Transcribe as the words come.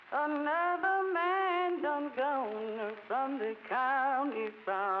Another man done gone from the county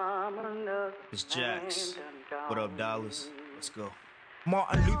from another It's man Jax. done gone. What up, Dallas? Let's go.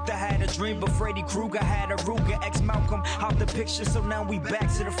 Martin Luther had a dream, but Freddy Krueger had a Ruger. Ex-Malcolm out the picture, so now we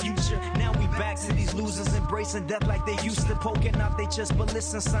back to the future. Now we back to these losers embracing death like they used to. Poking out they chest, but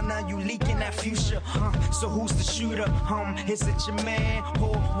listen, son, now you leaking that future. So who's the shooter? Is it your man?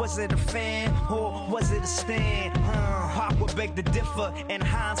 Or was it a fan? Or was it a stand? I would beg to differ. In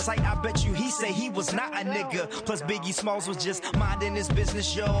hindsight, I bet you he say he was not a nigga. Plus Biggie Smalls was just minding his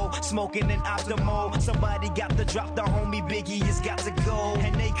business, yo. Smoking an Optimo. Somebody got to drop the homie Biggie has got to go.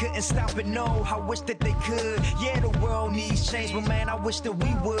 And they couldn't stop it, no, I wish that they could. Yeah, the world needs change, but man, I wish that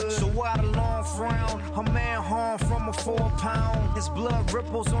we would. So why the long frown? A man harmed from a 4 pound. His blood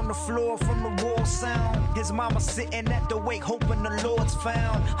ripples on the floor from the war sound. His mama sitting at the wake, hoping the Lord's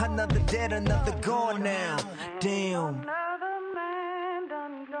found. Another dead, another gone now. Damn. Another man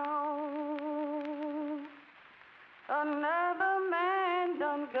done gone. Another man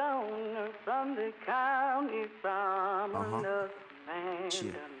done gone from the county from another man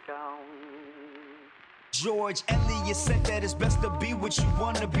done gone. George Eliot said that it's best to be what you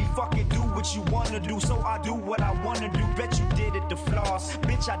wanna be. Fucking do what you wanna do, so I do what I wanna do. Bet you did it to floss.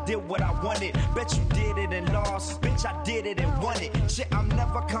 Bitch, I did what I wanted. Bet you did it and lost. Bitch, I did it and won it. Shit, I'm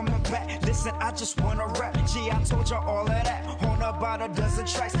never coming back. Listen, I just wanna rap. Gee, I told you all of that. On about a dozen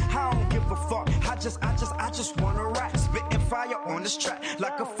tracks. I don't give a fuck. I just wanna rap. Spitting fire on this track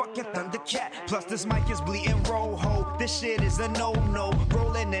like a fucking Thundercat. Plus this mic is bleeding rojo. This shit is a no-no.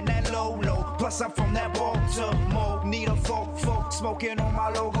 Rolling in that low-low. Plus I'm from that Baltimore. Need a folk, smoking on my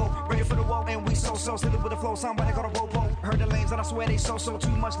logo. Ready for the wall, and we so silly with the flow. Somebody got a robo. Heard the lanes, and I swear they so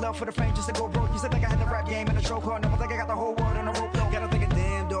too much love for the fame just to go broke. You said think I had the rap game in the chokehold. Never think I got the whole world in a rope. Gotta think of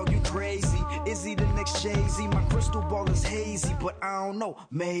damn dog, you crazy. Is he the next Jay-Z? My crystal ball is hazy, but I don't know,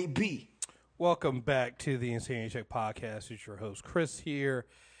 maybe. Welcome back to the Insanity Check podcast. It's your host Chris here,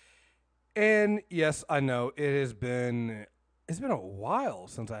 and yes, I know it's been a while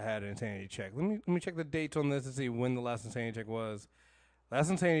since I had an Insanity Check. Let me check the dates on this to see when the last Insanity Check was. Last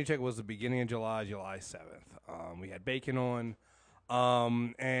Insanity Check was the beginning of July 7th. We had Bacon on,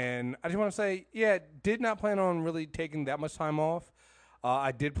 and I just want to say, yeah, did not plan on really taking that much time off.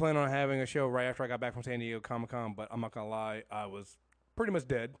 I did plan on having a show right after I got back from San Diego Comic-Con, but I'm not gonna lie, I was pretty much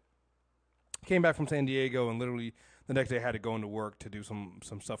dead. Came back from San Diego and literally the next day I had to go into work to do some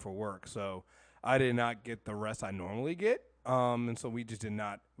stuff for work. So I did not get the rest I normally get. And so we just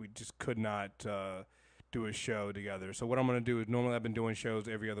could not do a show together. So what I'm going to do is normally I've been doing shows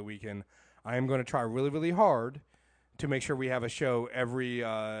every other weekend. I am going to try really, really hard to make sure we have a show every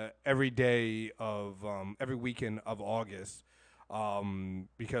day of every weekend of August.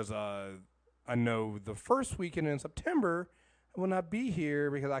 Because I know the first weekend in September I will not be here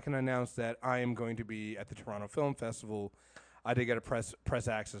because I can announce that I am going to be at the Toronto Film Festival. I did get a press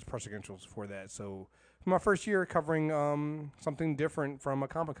access, press credentials for that. So for my first year covering something different from a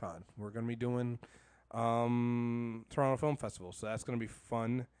Comic-Con, we're going to be doing Toronto Film Festival. So that's going to be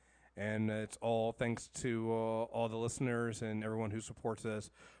fun. And it's all thanks to all the listeners and everyone who supports us,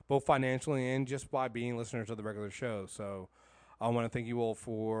 both financially and just by being listeners of the regular show. So I want to thank you all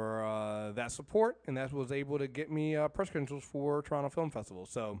for that support, and that was able to get me press credentials for Toronto Film Festival.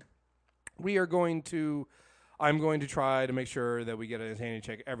 So I'm going to try to make sure that we get an Insanity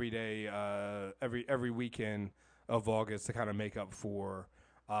Check every day, every weekend of August to kind of make up for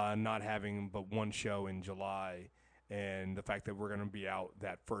not having but one show in July and the fact that we're going to be out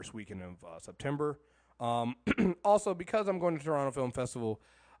that first weekend of September. Also, because I'm going to Toronto Film Festival,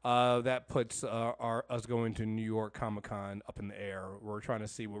 that puts us going to New York Comic-Con up in the air. We're trying to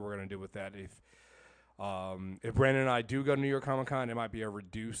see what we're going to do with that. If Brandon and I do go to New York Comic-Con, it might be a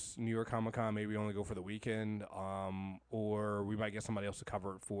reduced New York Comic-Con. Maybe only go for the weekend, or we might get somebody else to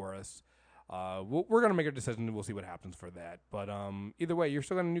cover it for us. We're going to make a decision, and we'll see what happens for that. But either way, you're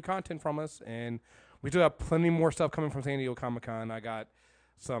still getting new content from us, and we still have plenty more stuff coming from San Diego Comic-Con. I got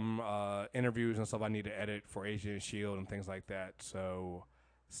some interviews and stuff I need to edit for Agent of S.H.I.E.L.D. and things like that. So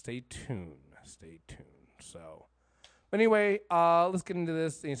stay tuned. So anyway, let's get into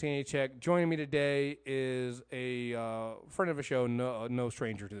this. The Insanity Check. Joining me today is a friend of the show, no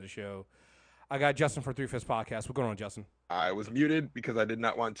stranger to the show. I got Justin for Three Fifths Podcast. What's going on, Justin? I was muted because I did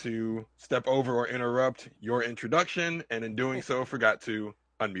not want to step over or interrupt your introduction, and in doing so, forgot to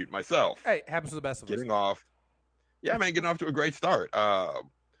unmute myself. Hey, happens to the best of us. Getting off to a great start.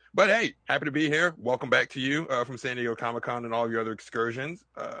 But hey, happy to be here. Welcome back to you from San Diego Comic-Con and all your other excursions.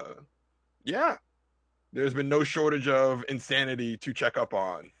 Yeah, there's been no shortage of insanity to check up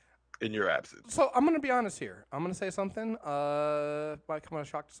on. in your absence. So I'm going to be honest here. I'm going to say something. Might come as a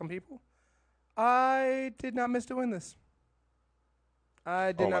shock to some people. I did not miss doing this.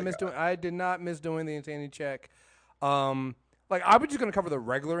 I did not miss doing the Insanity Check. Like, I was just going to cover the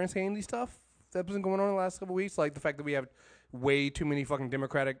regular Insanity stuff that's been going on in the last couple of weeks. Like, the fact that we have way too many fucking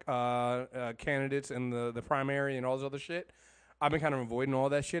Democratic candidates in the primary and all this other shit. I've been kind of avoiding all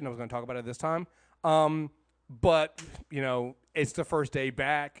that shit, and I was going to talk about it this time. But, you know, it's the first day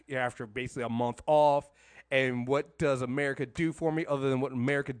back after basically a month off. And what does America do for me other than what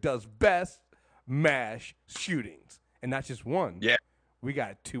America does best? Mass shootings. And not just one. Yeah. We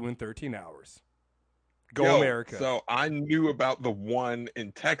got 2 in 13 hours. Go America. So I knew about the one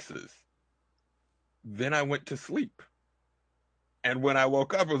in Texas. Then I went to sleep. And when I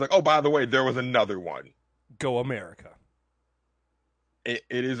woke up, I was like, oh, by the way, there was another one. Go America.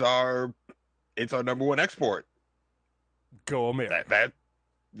 It's our number one export. Go America.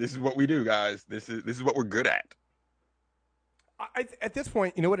 This is what we do, guys. This is what we're good at. At this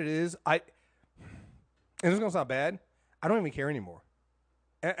point, you know what it is? And this is going to sound bad. I don't even care anymore.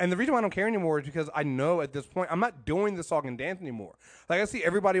 And the reason why I don't care anymore is because I know at this point I'm not doing the song and dance anymore. Like, I see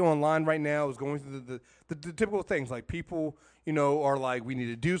everybody online right now is going through the typical things. Like, people, you know, are like, we need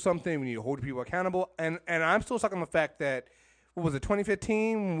to do something. We need to hold people accountable. And I'm still stuck on the fact that, what was it,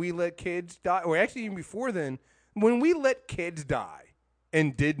 2015 when we let kids die? Or actually even before then, when we let kids die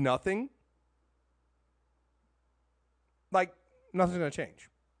and did nothing, like, nothing's going to change.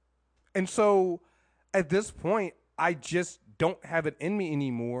 And so at this point, I just don't have it in me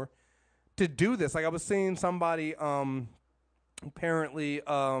anymore to do this. Like, I was seeing somebody, apparently,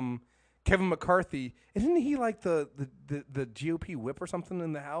 Kevin McCarthy, isn't he like the GOP whip or something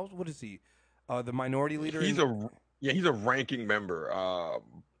in the House? What is he? The minority leader? He's a ranking member.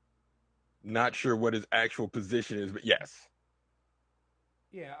 Not sure what his actual position is, but yes.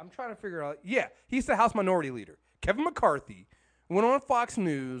 Yeah, I'm trying to figure out. Yeah, he's the House minority leader. Kevin McCarthy went on Fox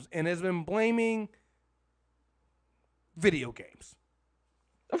News and has been blaming video games.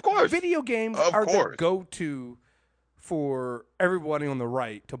 Of course. Video games are the go-to for everybody on the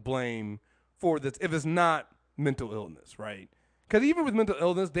right to blame for this if it's not mental illness, right? Because even with mental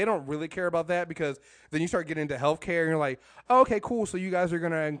illness, they don't really care about that, because then you start getting into healthcare and you're like, oh, okay, cool, so you guys are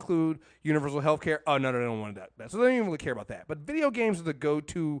going to include universal healthcare. Oh, no, they don't want that. So they don't even really care about that. But video games are the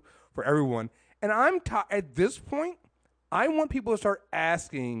go-to for everyone. And at this point, I want people to start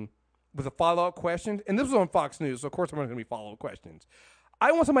asking with a follow-up question. And this was on Fox News, so of course I'm going to be follow-up questions.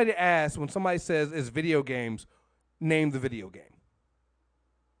 I want somebody to ask, when somebody says it's video games, name the video game.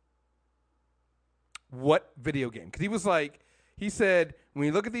 What video game? Because he said, when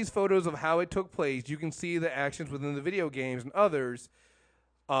you look at these photos of how it took place, you can see the actions within the video games and others,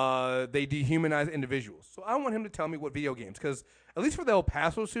 they dehumanize individuals. So I want him to tell me what video games, because at least for the El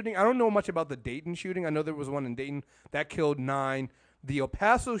Paso shooting, I don't know much about the Dayton shooting. I know there was one in Dayton that killed 9. The El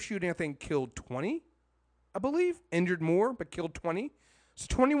Paso shooting, I think, killed 20, I believe. Injured more, but killed 20. It's a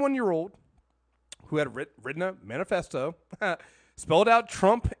 21-year-old who had written a manifesto, spelled out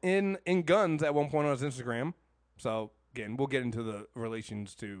Trump in guns at one point on his Instagram. So, again, we'll get into the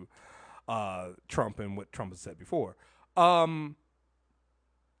relations to Trump and what Trump has said before. Killed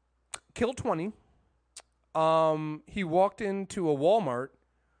 20. He walked into a Walmart,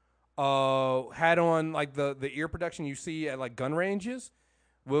 had on like the ear protection you see at like gun ranges,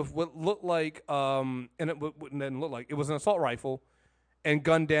 with what looked like and it didn't look like, it was an assault rifle, and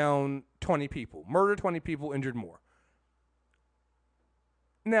gunned down 20 people, murdered 20 people, injured more.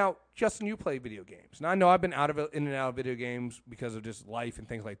 Now, Justin, you play video games. Now, I know I've been in and out of video games because of just life and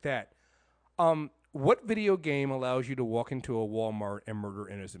things like that. What video game allows you to walk into a Walmart and murder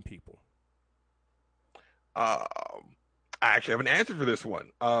innocent people? I actually have an answer for this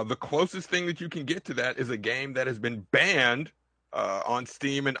one. The closest thing that you can get to that is a game that has been banned on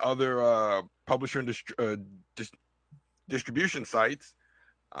Steam and other publisher and distribution sites.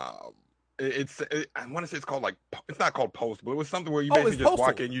 I want to say it's called it's not called Postal, but it was something where you basically just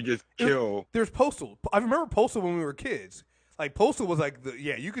walk in, you just kill. There's Postal. I remember Postal when we were kids. Like, Postal was like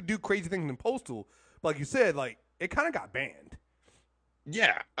you could do crazy things in Postal, but like you said, like, it kind of got banned.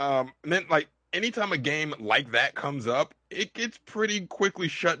 Yeah. And then like anytime a game like that comes up, it gets pretty quickly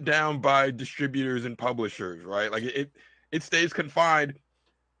shut down by distributors and publishers, right? Like it stays confined.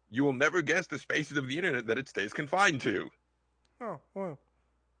 You will never guess the spaces of the internet that it stays confined to. Oh, well.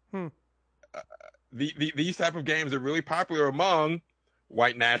 These type of games are really popular among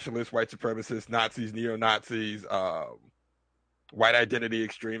white nationalists, white supremacists, Nazis, neo-Nazis, white identity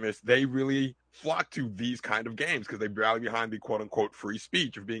extremists. They really flock to these kind of games because they rally behind the quote-unquote free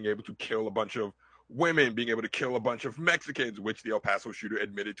speech of being able to kill a bunch of women, being able to kill a bunch of Mexicans, which the El Paso shooter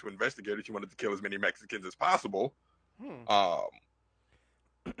admitted to investigators. She wanted to kill as many Mexicans as possible.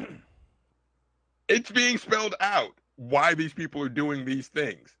 It's being spelled out why these people are doing these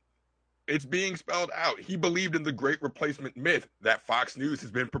things. It's being spelled out. He believed in the Great Replacement myth that Fox News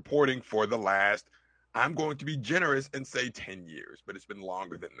has been purporting for the last, I'm going to be generous and say 10 years, but it's been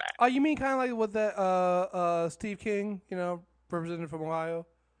longer than that. Oh, you mean kind of like what that Steve King, representative from Ohio,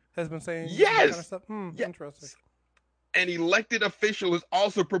 has been saying? Yes. That kind of stuff? Yes. Interesting. An elected official is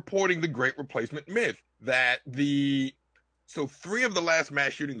also purporting the Great Replacement myth that so 3 of the last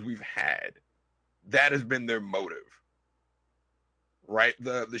mass shootings we've had, that has been their motive. Right?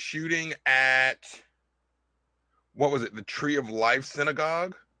 The shooting at, what was it? The Tree of Life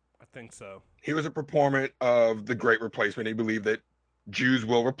Synagogue? I think so. He was a proponent of the Great Replacement. He believed that Jews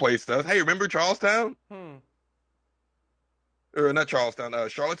will replace us. Hey, remember Charlestown? Or not Charlestown,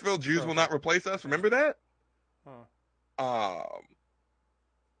 Charlottesville? Jews will not replace us. Remember that?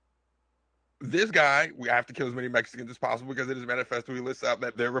 This guy, we have to kill as many Mexicans as possible because in his manifesto he lists out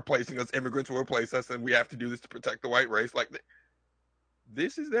that they're replacing us, immigrants will replace us, and we have to do this to protect the white race. Like,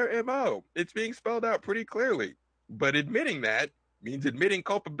 this is their MO. It's being spelled out pretty clearly. But admitting that means admitting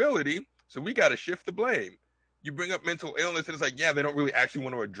culpability, so we got to shift the blame. You bring up mental illness, and it's like, yeah, they don't really actually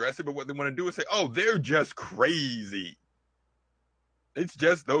want to address it, but what they want to do is say, oh, they're just crazy. It's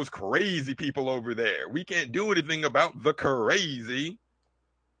just those crazy people over there. We can't do anything about the crazy.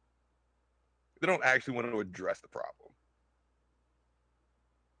 They don't actually want to address the problem.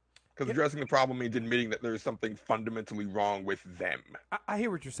 Because addressing the problem means admitting that there's something fundamentally wrong with them. I hear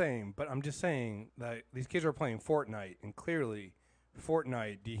what you're saying, but I'm just saying that these kids are playing Fortnite, and clearly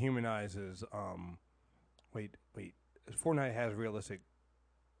Fortnite dehumanizes. Wait. Fortnite has realistic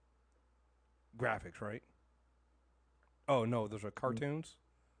graphics, right? Oh, no, those are cartoons,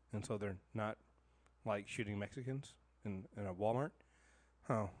 and so they're not like shooting Mexicans in a Walmart?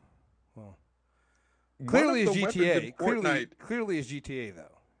 Oh, well. Clearly it's GTA. Clearly it's GTA,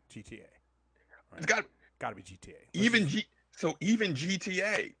 though. GTA. Right? It's got to be GTA. Even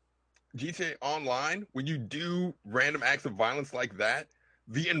GTA. GTA Online, when you do random acts of violence like that,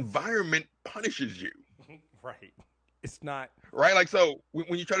 the environment punishes you. Right. It's not. Right? Like, so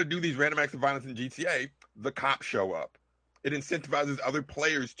when you try to do these random acts of violence in GTA, the cops show up. It incentivizes other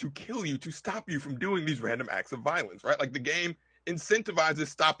players to kill you, to stop you from doing these random acts of violence, right? Like, the game incentivizes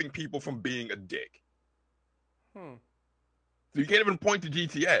stopping people from being a dick. So you can't even point to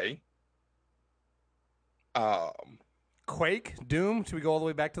GTA. Quake, Doom. Should we go all the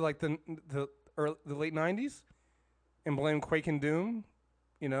way back to like the late 90s and blame Quake and Doom?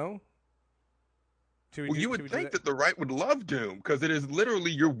 You would think that the right would love Doom because it is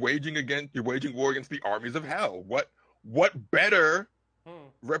literally you're waging war against the armies of hell. What better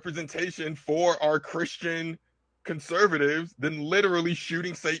representation for our Christian conservatives than literally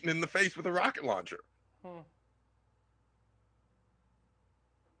shooting Satan in the face with a rocket launcher?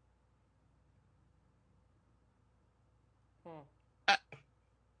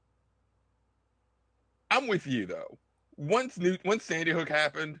 I'm with you though. Once Sandy Hook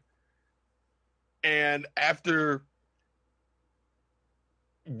happened, and after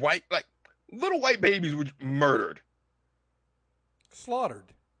little white babies were murdered,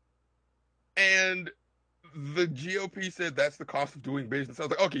 slaughtered, and the GOP said that's the cost of doing business. I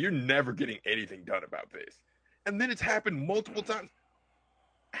was like, okay, you're never getting anything done about this. And then it's happened multiple times.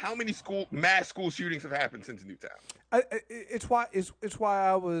 How many mass school shootings have happened since Newtown? It's why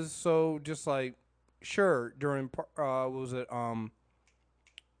I was so just like sure during not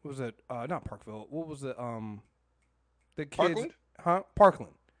Parkville? What was it? The kids, Parkland?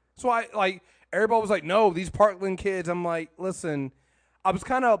 Parkland. So everybody was like, no, these Parkland kids. I'm like, listen, I was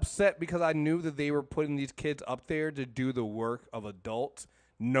kind of upset because I knew that they were putting these kids up there to do the work of adults,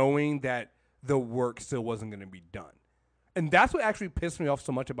 knowing that the work still wasn't going to be done. And that's what actually pissed me off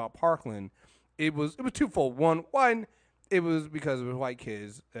so much about Parkland. It was twofold. One, it was because it was white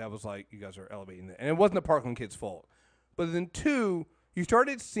kids. I was like, you guys are elevating it. And it wasn't the Parkland kids' fault. But then two, you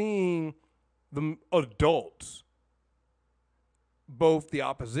started seeing the adults, both the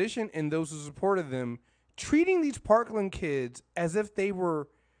opposition and those who supported them, treating these Parkland kids as if they were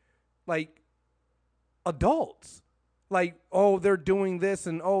like adults. Like, oh, they're doing this,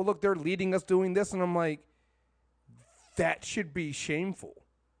 and oh, look, they're leading us doing this. And I'm like, that should be shameful.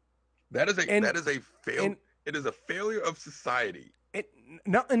 It is a failure of society.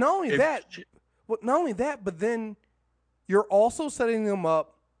 Not only that, but then you're also setting them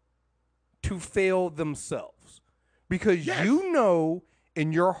up to fail themselves. Because you know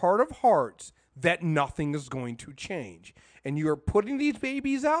in your heart of hearts that nothing is going to change. And you are putting these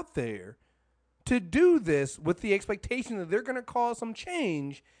babies out there to do this with the expectation that they're going to cause some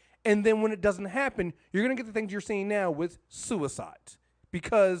change, and then when it doesn't happen, you're going to get the things you're seeing now with suicides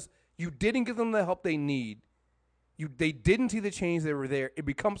because you didn't give them the help they need. They didn't see the change that were there. It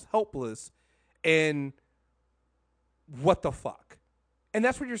becomes helpless, and what the fuck? And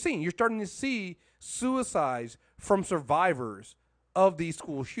that's what you're seeing. You're starting to see suicides from survivors of these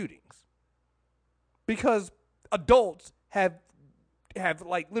school shootings because adults have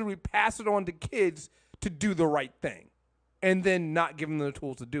like literally passed it on to kids to do the right thing and then not give them the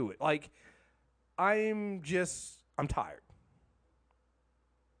tools to do it. Like, I'm tired.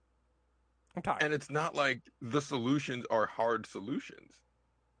 I'm tired. And it's not like the solutions are hard solutions.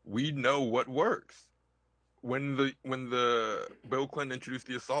 We know what works. When the Bill Clinton introduced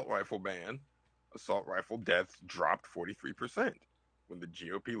the assault rifle ban, assault rifle deaths dropped 43%. When the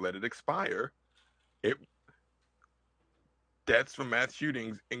GOP let it expire, deaths from mass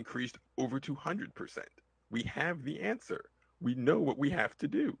shootings increased over 200%. We have the answer. We know what we have to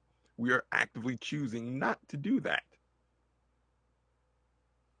do. We are actively choosing not to do that.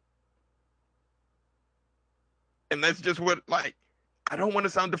 And that's just what, like, I don't want to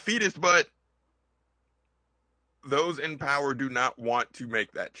sound defeatist, but those in power do not want to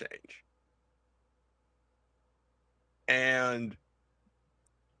make that change. And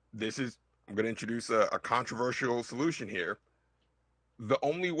I'm going to introduce a controversial solution here. The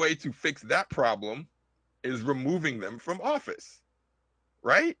only way to fix that problem is removing them from office,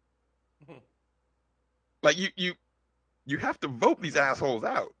 right? Like you have to vote these assholes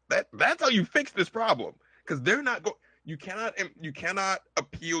out. That's how you fix this problem, because they're not going. You cannot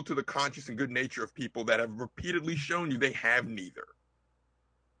appeal to the conscience and good nature of people that have repeatedly shown you they have neither.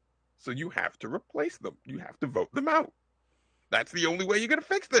 So you have to replace them. You have to vote them out. That's the only way you're going to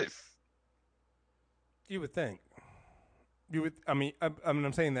fix this. You would think.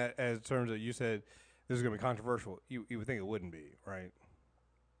 I'm saying that as terms of, you said this is going to be controversial. You would think it wouldn't be, right?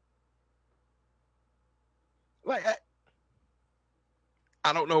 Like,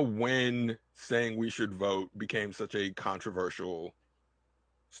 I don't know when saying we should vote became such a controversial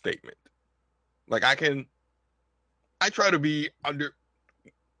statement. Like, I try to be I'm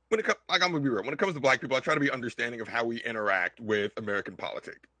gonna be real. When it comes to Black people, I try to be understanding of how we interact with American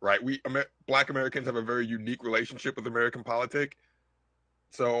politics, right? Black Americans have a very unique relationship with American politics.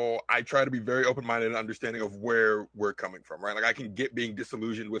 So I try to be very open-minded and understanding of where we're coming from, right? Like, I can get being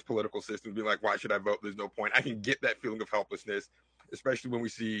disillusioned with political systems, being like, why should I vote? There's no point. I can get that feeling of helplessness, especially when we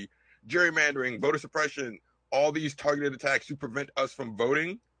see gerrymandering, voter suppression, all these targeted attacks to prevent us from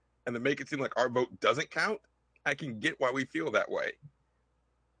voting and to make it seem like our vote doesn't count. I can get why we feel that way.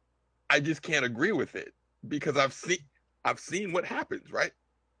 I just can't agree with it because I've seen what happens, right?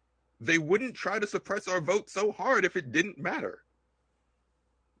 They wouldn't try to suppress our vote so hard if it didn't matter.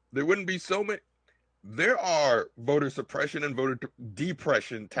 There wouldn't be so many. There are voter suppression and voter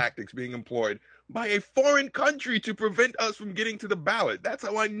depression tactics being employed by a foreign country to prevent us from getting to the ballot. That's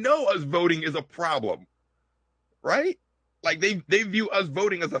how I know us voting is a problem, right? Like, they view us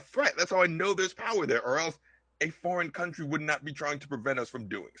voting as a threat. That's how I know there's power there, or else a foreign country would not be trying to prevent us from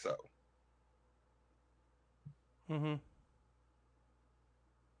doing so. Mm-hmm.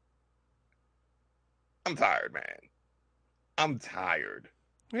 I'm tired, man. I'm tired.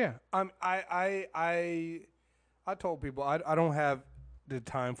 Yeah, I told people I don't have the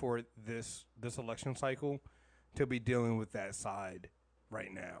time for this election cycle to be dealing with that side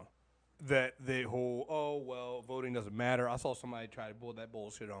right now. That the whole voting doesn't matter. I saw somebody try to pull that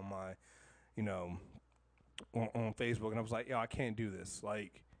bullshit on my, on Facebook, and I was like, I can't do this.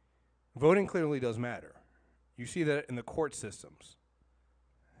 Like, voting clearly does matter. You see that in the court systems.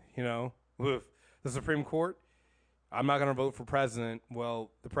 With the Supreme Court. I'm not going to vote for president. Well,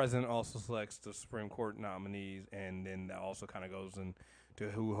 the president also selects the Supreme Court nominees, and then that also kind of goes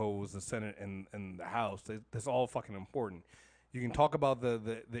into who holds the Senate and the House. That's all fucking important. You can talk about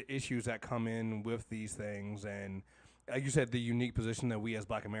the issues that come in with these things, and like you said, the unique position that we as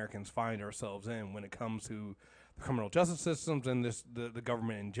Black Americans find ourselves in when it comes to the criminal justice systems and the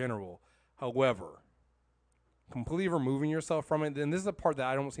government in general. However, completely removing yourself from it, then this is the part that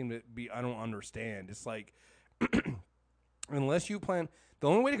I don't understand. It's like, unless you plan, the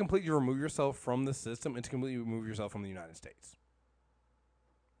only way to completely remove yourself from the system is to completely remove yourself from the United States.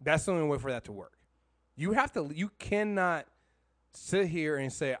 That's the only way for that to work. You cannot sit here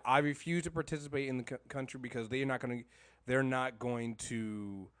and say, I refuse to participate in the country because they're not going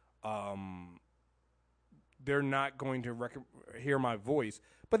to hear my voice,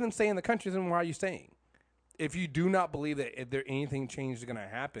 but then stay in the country. Then why are you staying? If you do not believe that if there anything change is going to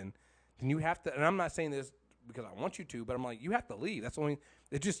happen, then you have to, and I'm not saying this because I want you to, but I'm like, you have to leave.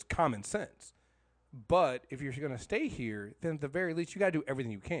 It's just common sense. But if you're going to stay here, then at the very least, you got to do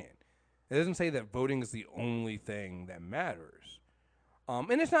everything you can. It doesn't say that voting is the only thing that matters.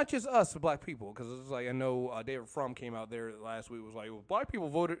 And it's not just us, the black people, because it's like I know David Frum came out there last week was like, well, black people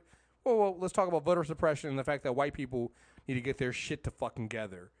voted. Well, let's talk about voter suppression and the fact that white people need to get their shit to fucking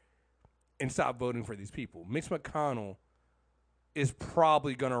together and stop voting for these people. Mitch McConnell is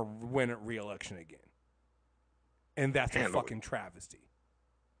probably going to win a re-election again. And that's a fucking travesty.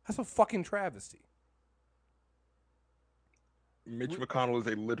 That's a fucking travesty. Mitch McConnell is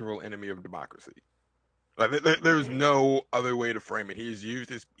a literal enemy of democracy. Like there's no other way to frame it. He has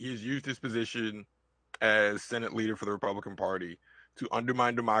used his position as Senate leader for the Republican Party to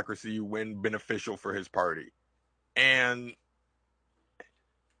undermine democracy when beneficial for his party. And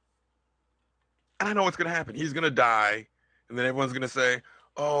I know what's going to happen. He's going to die, and then everyone's going to say,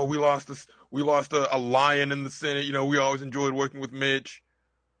 "Oh, we lost a lion in the Senate. You know, we always enjoyed working with Mitch."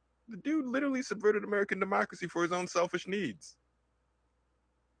 The dude literally subverted American democracy for his own selfish needs.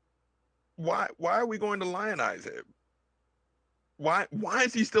 Why are we going to lionize him? Why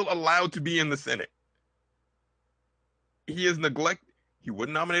is he still allowed to be in the Senate? He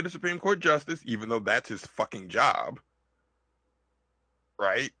wouldn't nominate a Supreme Court justice, even though that's his fucking job.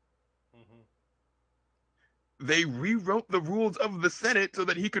 Right? Mm-hmm. They rewrote the rules of the Senate so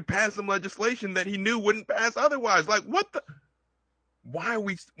that he could pass some legislation that he knew wouldn't pass otherwise. Like, what the? Why do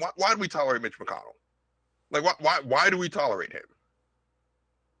we tolerate Mitch McConnell? Like, why do we tolerate him?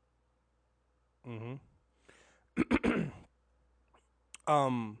 Mm-hmm.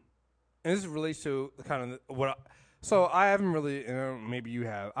 And this relates to kind of so I haven't really, maybe you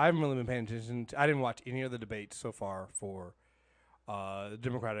have. I haven't really been paying attention. I didn't watch any of the debates so far for the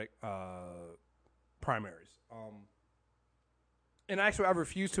Democratic primaries. And actually, I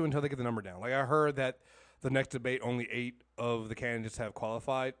refuse to until they get the number down. Like I heard that the next debate, only 8 of the candidates have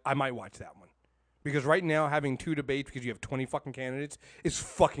qualified. I might watch that one because right now having 2 debates because you have 20 fucking candidates is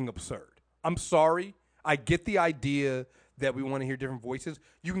fucking absurd. I'm sorry. I get the idea that we want to hear different voices.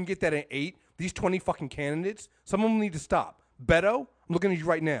 You can get that at 8. These 20 fucking candidates, some of them need to stop. Beto, I'm looking at you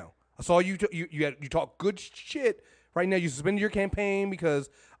right now. I saw you talk good shit. Right now, you suspended your campaign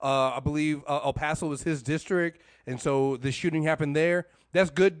because I believe El Paso was his district, and so the shooting happened there. That's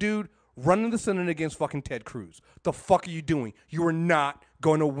good, dude. Running the Senate against fucking Ted Cruz. The fuck are you doing? You are not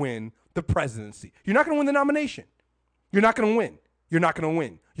going to win the presidency. You're not going to win the nomination. You're not going to win. You're not going to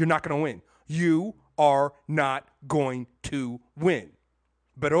win. You're not going to win. You are not going to win.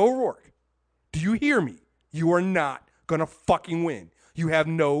 Beto O'Rourke, do you hear me? You are not going to fucking win. You have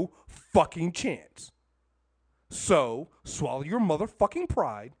no fucking chance. So, swallow your motherfucking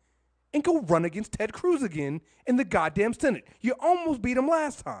pride and go run against Ted Cruz again in the goddamn Senate. You almost beat him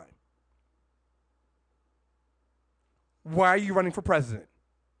last time. Why are you running for president?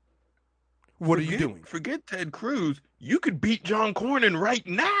 What are you doing? Forget Ted Cruz. You could beat John Cornyn right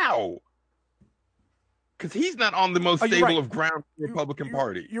now. Because he's not on the most stable of ground for the Republican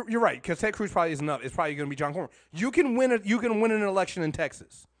Party. You're right, because Ted Cruz probably isn't up. It's probably going to be John Cornyn. You can win an election in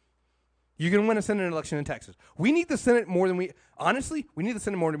Texas. You can win a Senate election in Texas. We need the Senate more than we need the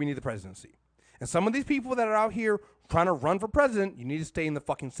Senate more than we need the presidency. And some of these people that are out here trying to run for president, you need to stay in the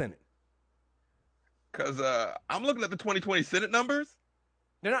fucking Senate. Because I'm looking at the 2020 Senate numbers.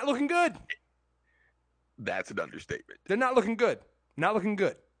 They're not looking good. That's an understatement. They're not looking good. Not looking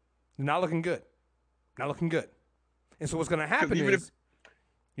good. They're not looking good. Not looking good. And so what's going to happen is,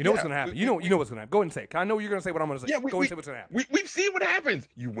 you know what's going to happen. You know what's going to happen. Go ahead and say it. I know you're going to say what I'm going to say. Yeah, go and say what's going to happen. We've seen what happens.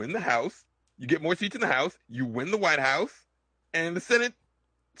 You win the House. You get more seats in the House. You win the White House. And the Senate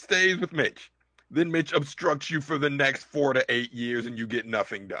stays with Mitch. Then Mitch obstructs you for the next 4 to 8 years and you get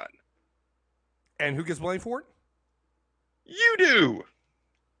nothing done. And who gets blamed for it? You do.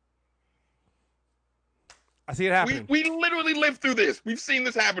 I see it happening. We literally lived through this. We've seen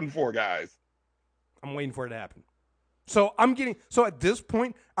this happen before, guys. I'm waiting for it to happen. So at this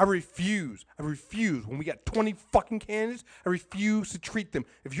point, I refuse. When we got 20 fucking candidates, I refuse to treat them.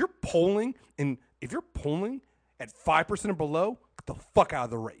 If you're polling at 5% or below, get the fuck out of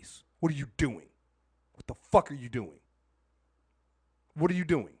the race. What are you doing? What the fuck are you doing? What are you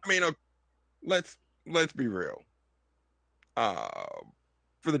doing? I mean, let's be real.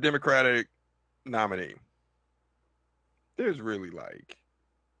 For the Democratic nominee, there's really like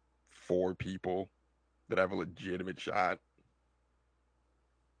 4 people that have a legitimate shot.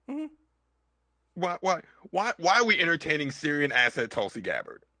 Mm-hmm. Why are we entertaining Syrian asset Tulsi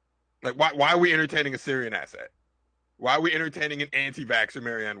Gabbard? Like why are we entertaining a Syrian asset? Why are we entertaining an anti-vaxxer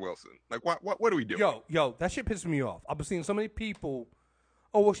Marianne Wilson? Like what are we doing? Yo, that shit pisses me off. I've been seeing so many people.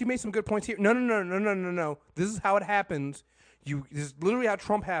 Oh well, she made some good points here. No. This is how it happens. This is literally how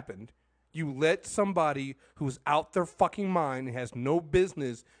Trump happened. You let somebody who's out their fucking mind and has no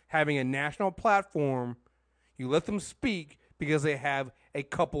business having a national platform, you let them speak because they have a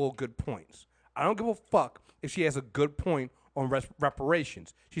couple of good points. I don't give a fuck if she has a good point on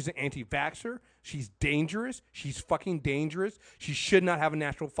reparations. She's an anti-vaxxer. She's dangerous. She's fucking dangerous. She should not have a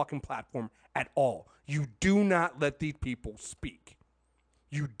national fucking platform at all. You do not let these people speak.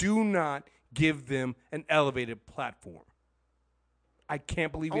 You do not give them an elevated platform. I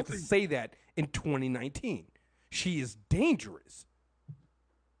can't believe you have to say that in 2019. She is dangerous.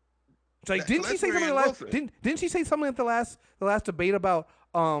 It's like, didn't she say something the last? Didn't she say something at the last debate about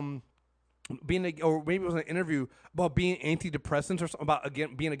being, or maybe it was an interview about being antidepressants or something, about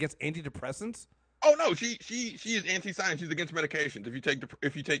being against antidepressants? Oh no, she is anti-science. She's against medications. If you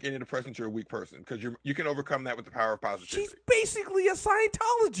take antidepressants, you're a weak person because you can overcome that with the power of positivity. She's basically a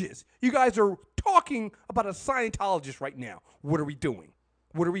Scientologist. You guys are talking about a Scientologist right now. What are we doing?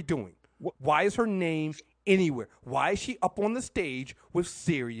 What are we doing? Why is her name anywhere? Why is she up on the stage with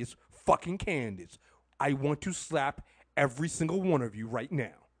serious fucking candidates? I want to slap every single one of you right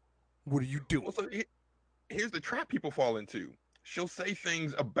now. What are you doing? Well, so here's the trap people fall into. She'll say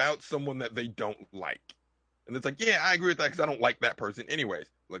things about someone that they don't like. And it's like, yeah, I agree with that because I don't like that person anyways.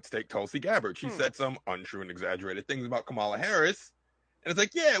 Let's take Tulsi Gabbard. She said some untrue and exaggerated things about Kamala Harris. And it's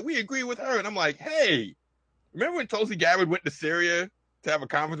like, yeah, we agree with her. And I'm like, hey, remember when Tulsi Gabbard went to Syria to have a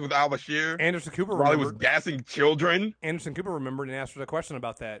conference with al-Bashir? Anderson Cooper while he was gassing children? Anderson Cooper remembered and asked her a question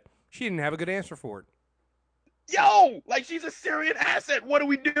about that. She didn't have a good answer for it. Yo, like she's a Syrian asset. What are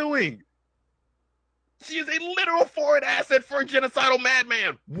we doing? She is a literal foreign asset for a genocidal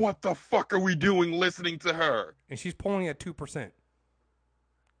madman. What the fuck are we doing listening to her? And she's polling at 2%.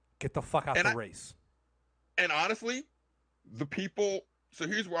 Get the fuck out the race. And honestly, the people... So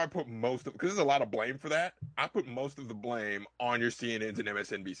here's where I put most of... Because there's a lot of blame for that. I put most of the blame on your CNNs and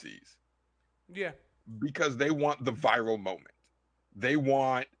MSNBCs. Yeah. Because they want the viral moment. They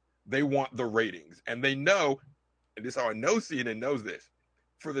want the ratings. And they know... And this is how I know CNN knows this.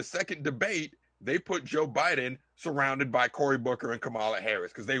 For the second debate... They put Joe Biden surrounded by Cory Booker and Kamala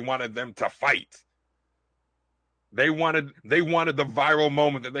Harris because they wanted them to fight. They wanted the viral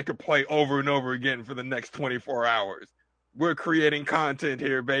moment that they could play over and over again for the next 24 hours. We're creating content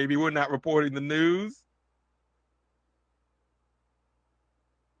here, baby. We're not reporting the news.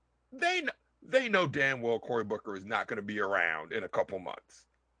 They know damn well Cory Booker is not going to be around in a couple months.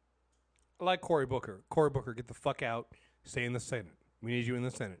 I like Cory Booker. Cory Booker, get the fuck out. Stay in the Senate. We need you in the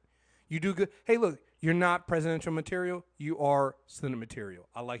Senate. You do good. Hey, look, you're not presidential material. You are Senate material.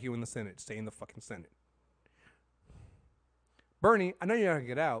 I like you in the Senate. Stay in the fucking Senate. Bernie, I know you're not going to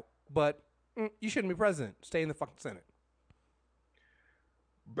get out, but you shouldn't be president. Stay in the fucking Senate.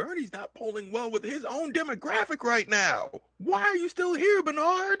 Bernie's not polling well with his own demographic right now. Why are you still here,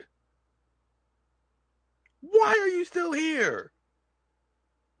 Bernard? Why are you still here?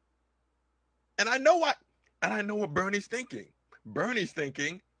 And I know what Bernie's thinking. Bernie's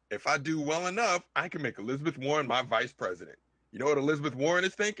thinking, if I do well enough, I can make Elizabeth Warren my vice president. You know what Elizabeth Warren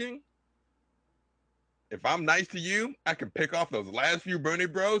is thinking? If I'm nice to you, I can pick off those last few Bernie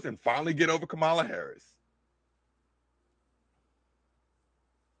bros and finally get over Kamala Harris.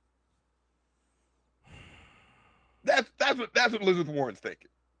 That's what Elizabeth Warren's thinking.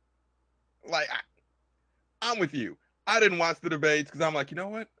 Like, I'm with you. I didn't watch the debates because I'm like, you know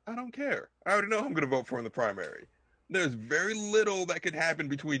what? I don't care. I already know who I'm going to vote for in the primary. There's very little that could happen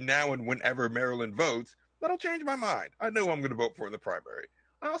between now and whenever Maryland votes that'll change my mind. I know who I'm going to vote for in the primary.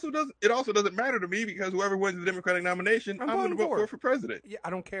 It also doesn't matter to me because whoever wins the Democratic nomination, I'm going to vote for president. Yeah, I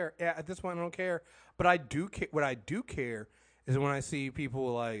don't care. Yeah, at this point, I don't care. But I do care. What I do care is when I see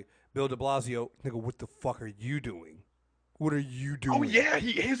people like Bill de Blasio, nigga, what the fuck are you doing? What are you doing? Oh, yeah,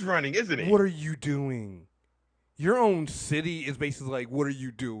 he is running, isn't he? What are you doing? Your own city is basically like, what are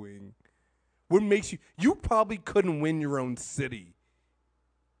you doing? What makes you probably couldn't win your own city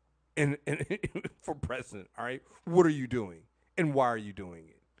and for president, all right? What are you doing? And why are you doing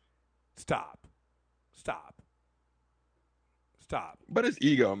it? Stop. But it's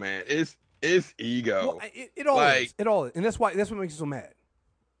ego, man. It's ego. Well, it all is. It all is. And that's what makes you so mad.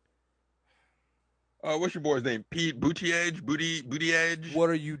 What's your boy's name? Pete Buttigieg? Buttigieg? What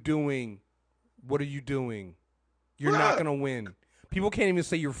are you doing? You're not going to win. People can't even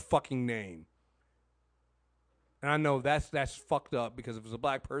say your fucking name. And I know that's fucked up because if it was a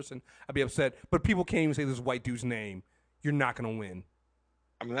black person, I'd be upset. But people can't even say this white dude's name. You're not going to win.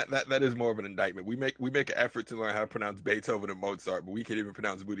 I mean, that is more of an indictment. We make an effort to learn how to pronounce Beethoven and Mozart, but we can't even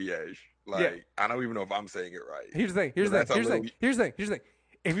pronounce Buttigieg. Like, yeah. I don't even know if I'm saying it right. Here's the thing.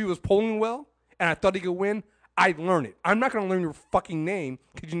 If he was polling well and I thought he could win, I learn it. I'm not going to learn your fucking name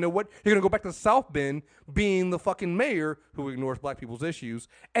because you know what? You're going to go back to South Bend being the fucking mayor who ignores black people's issues,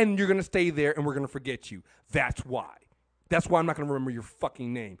 and you're going to stay there and we're going to forget you. That's why. That's why I'm not going to remember your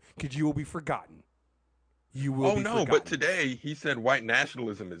fucking name because you will be forgotten. You will be forgotten. But today he said white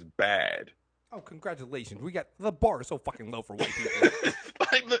nationalism is bad. Oh, congratulations. We got the bar is so fucking low for white people.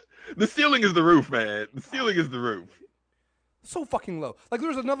 Like the ceiling is the roof, man. The ceiling is the roof. So fucking low. Like there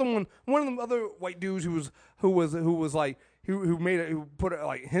was another one of them other white dudes who put it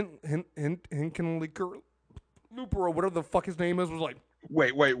like Hinkenlicker Looper or whatever the fuck his name is was like.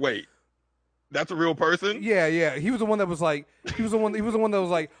 Wait. That's a real person? Yeah. He was the one that was like he was the one that was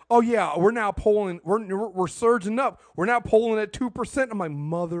like, "Oh yeah, we're now polling we're surging up. We're now polling at 2%." I'm like,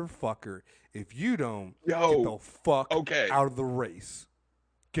 "Motherfucker, if you don't get the fuck out of the race."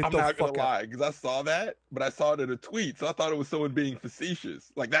 I'm not going to lie, because I saw that, but I saw it in a tweet, so I thought it was someone being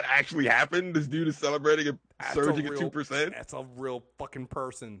facetious. Like, that actually happened? This dude is celebrating and surging at 2%? That's a real fucking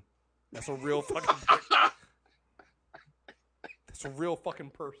person. That's a real fucking person. That's a real fucking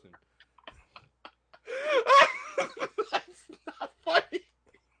person. That's not funny.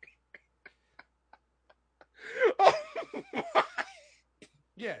 Oh, my.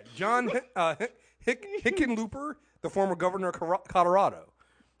 Yeah, John Hickenlooper, the former governor of Colorado.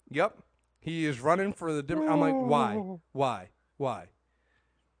 Yep, he is running for the. I'm like, why?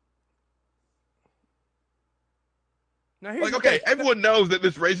 Now here's everyone knows that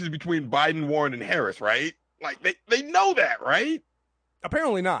this race is between Biden, Warren, and Harris, right? Like they know that, right?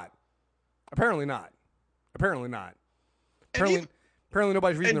 Apparently not. Apparently nobody's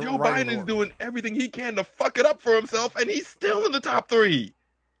reading and the Joe writing Biden is order. doing everything he can to fuck it up for himself, and he's still in the top 3.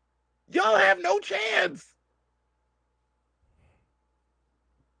 Y'all have no chance.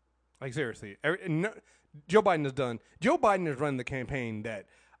 Like seriously, Joe Biden has done. Joe Biden has run the campaign that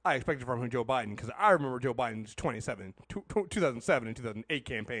I expected from Joe Biden because I remember Joe Biden's 2007 and 2008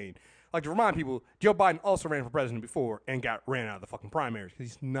 campaign. Like to remind people, Joe Biden also ran for president before and ran out of the fucking primaries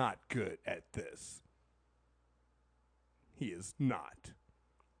because he's not good at this. He is not.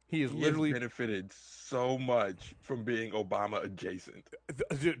 He is literally benefited so much from being Obama adjacent.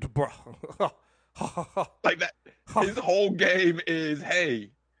 Bro. Like that. His whole game is, hey,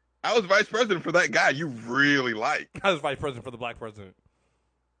 I was vice president for that guy you really like. I was vice president for the black president.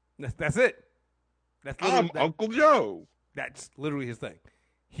 That's it. I'm Uncle Joe. That's literally his thing.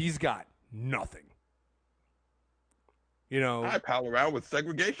 He's got nothing. You know, I pal around with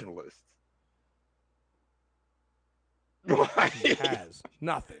segregationalists. He has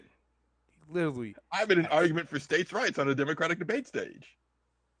nothing. Literally. I'm in an argument for states' rights on a Democratic debate stage.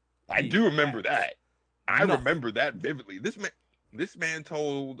 I do remember that. I remember that vividly. This man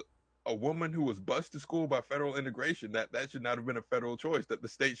told a woman who was bused to school by federal integration that should not have been a federal choice, that the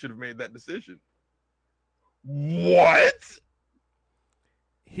state should have made that decision. What?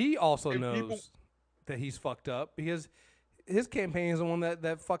 He also knows that he's fucked up because his campaign is the one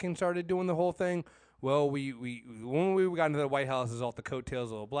that fucking started doing the whole thing. Well, when we got into the White House is off the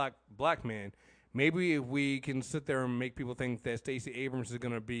coattails of a black man. Maybe if we can sit there and make people think that Stacey Abrams is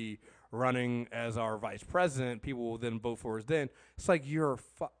going to be running as our vice president, people will then vote for us. Then it's like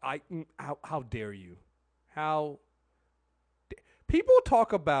how dare you? People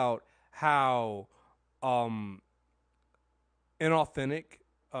talk about how inauthentic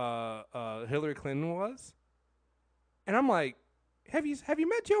Hillary Clinton was, and I'm like, have you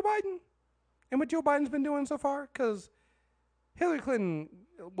met Joe Biden and what Joe Biden's been doing so far? Because Hillary Clinton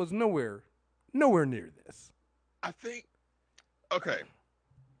was nowhere near this. I think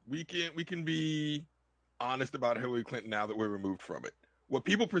we can be honest about Hillary Clinton now that we're removed from it. What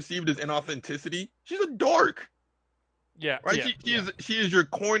people perceived as inauthenticity, she's a dork. Yeah. Right? Yeah, she is your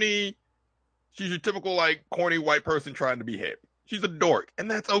corny, she's your typical like corny white person trying to be hip. She's a dork,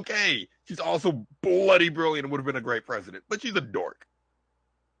 and that's okay. She's also bloody brilliant and would have been a great president, but she's a dork.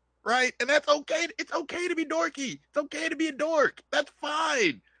 Right? And that's okay. It's okay to be dorky. It's okay to be a dork. That's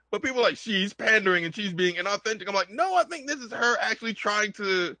fine. But people are like, she's pandering and she's being inauthentic. I'm like, no, I think this is her actually trying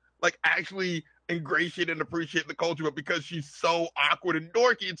to like actually ingratiate and appreciate the culture, but because she's so awkward and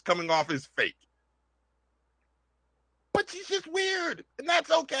dorky, it's coming off as fake. But she's just weird, and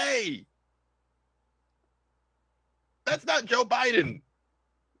that's okay. That's not Joe Biden.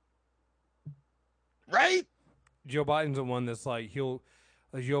 Right? Joe Biden's the one that's like Joe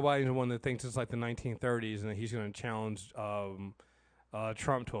Biden's the one that thinks it's like the 1930s and that he's going to challenge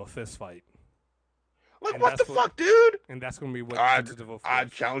Trump to a fist fight. Like, what the fuck, dude? And that's going to be what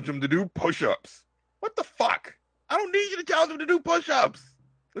I'd challenge him to do push-ups. What the fuck? I don't need you to challenge him to do push-ups.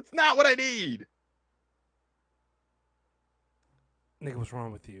 That's not what I need. Nigga, what's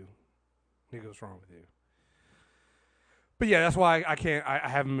wrong with you? But yeah, that's why I can't. I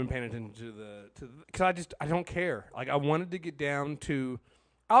haven't been paying attention to because I don't care. Like I wanted to get down to,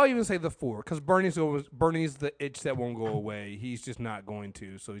 I'll even say the 4 because Bernie's the itch that won't go away. He's just not going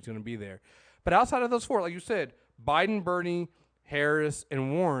to, so he's going to be there. But outside of those 4, like you said, Biden, Bernie, Harris,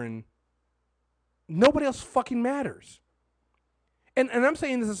 and Warren, nobody else fucking matters. And I'm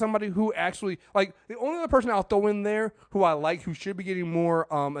saying this as somebody who actually, like, the only other person I'll throw in there who I like, who should be getting more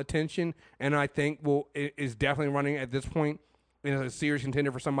attention, and I think is definitely running at this point in a serious contender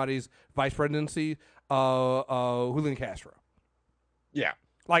for somebody's vice presidency, Julian Castro. Yeah.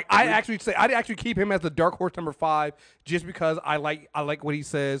 Like, I'd actually keep him as the dark horse number 5 just because I like what he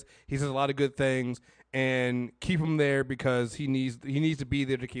says. He says a lot of good things, and keep him there because he needs to be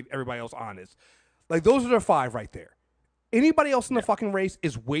there to keep everybody else honest. Like, those are the 5 right there. Anybody else in the fucking race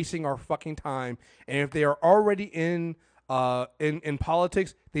is wasting our fucking time. And if they are already in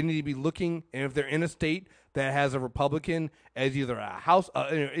politics, they need to be looking. And if they're in a state that has a Republican as either a house,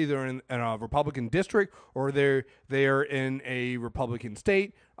 either in a Republican district, or they're in a Republican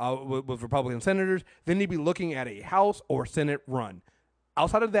state with Republican senators, they need to be looking at a House or Senate run.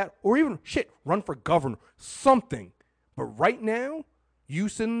 Outside of that, or even run for governor, something. But right now, you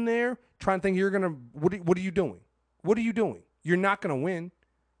sitting there trying to think you're gonna. What are you doing? What are you doing? You're not going to win.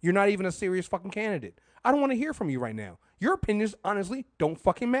 You're not even a serious fucking candidate. I don't want to hear from you right now. Your opinions, honestly, don't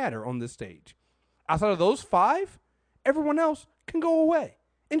fucking matter on this stage. Outside of those 5, everyone else can go away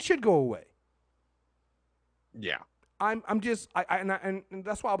and should go away. Yeah. And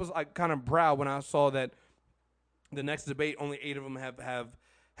that's why I was like kind of proud when I saw that the next debate only 8 of them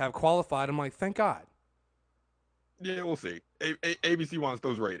have qualified. I'm like, thank God. Yeah, we'll see. ABC wants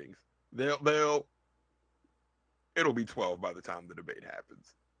those ratings. It'll be 12 by the time the debate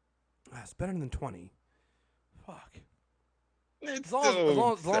happens. It's better than 20. Fuck. It's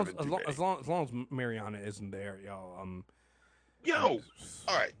as long as Mariana isn't there, y'all. All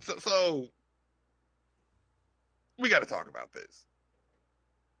right. So we got to talk about this.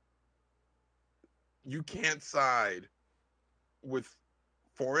 You can't side with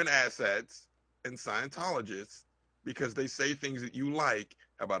foreign assets and Scientologists because they say things that you like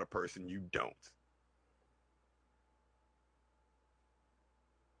about a person you don't.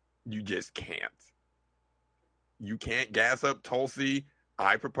 You just can't. You can't gas up Tulsi.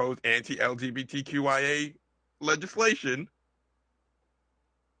 I propose anti-LGBTQIA legislation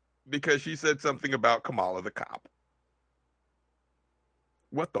because she said something about Kamala the cop.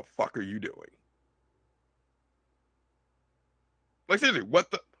 What the fuck are you doing? Like, seriously,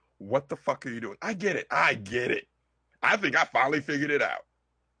 what the fuck are you doing? I get it. I think I finally figured it out.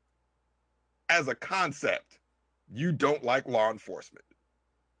 As a concept, you don't like law enforcement.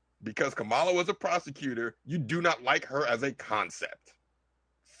 Because Kamala was a prosecutor, you do not like her as a concept.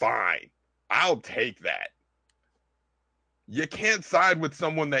 Fine. I'll take that. You can't side with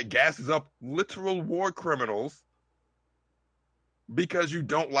someone that gasses up literal war criminals because you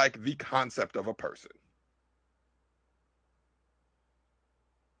don't like the concept of a person.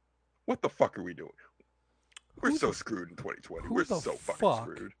 What the fuck are we doing? We're so screwed in 2020. We're so fucking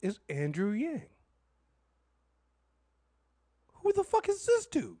screwed. Is Andrew Yang? Who the fuck is this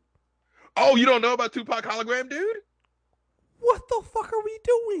dude? Oh, you don't know about Tupac hologram, dude? What the fuck are we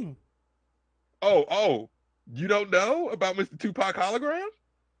doing? Oh, you don't know about Mr. Tupac hologram?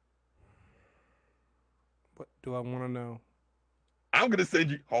 What do I want to know? I'm going to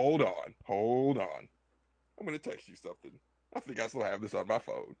send you... Hold on. I'm going to text you something. I think I still have this on my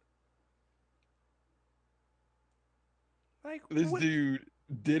phone. Like, this dude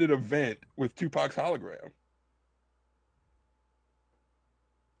did an event with Tupac's hologram.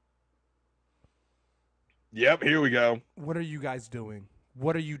 Yep, here we go. What are you guys doing?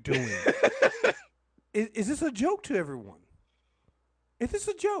 What are you doing? Is this a joke to everyone? Is this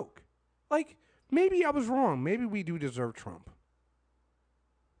a joke? Like, maybe I was wrong. Maybe we do deserve Trump.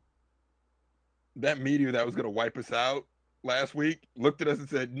 That meteor that was going to wipe us out last week looked at us and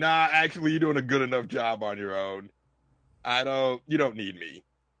said, nah, actually, you're doing a good enough job on your own. You don't need me.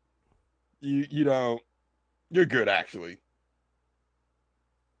 You don't. You're good, actually.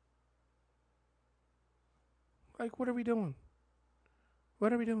 Like, what are we doing?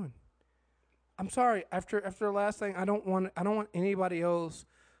 What are we doing? I'm sorry. After the last thing, I don't want anybody else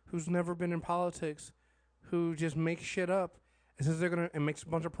who's never been in politics who just makes shit up and says they're gonna and makes a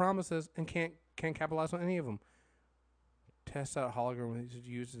bunch of promises and can't capitalize on any of them. Test out hologram.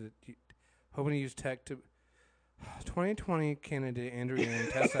 Hoping to use tech to 2020 candidate Andrew Yang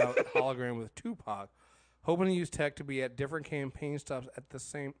tests out hologram with Tupac. Hoping to use tech to be at different campaign stops at the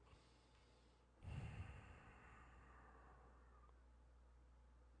same.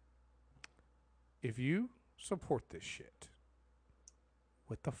 If you support this shit,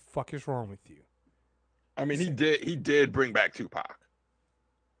 What the fuck is wrong with you? I mean, he did bring back Tupac.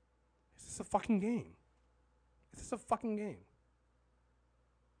 Is this a fucking game? Is this a fucking game?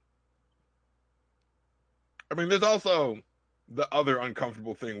 I mean, there's also the other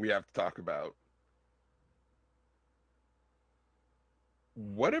uncomfortable thing we have to talk about.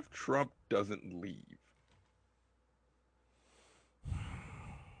 What if Trump doesn't leave?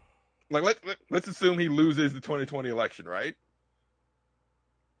 Like, let's assume he loses the 2020 election, right?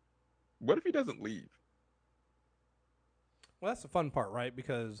 What if he doesn't leave? Well, that's the fun part, right?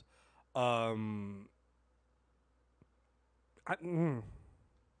 Because, yeah,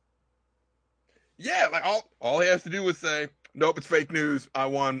 like all he has to do is say, "Nope, it's fake news. I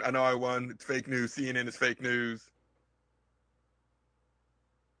won. I know I won. It's fake news. CNN is fake news."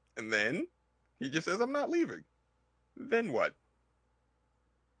 And then he just says, "I'm not leaving." Then what?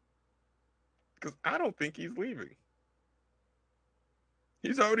 Because I don't think he's leaving.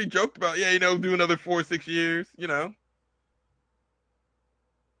 He's already joked about, yeah, do another 4 or 6 years, I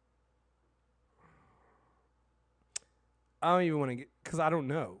don't even want to get, because I don't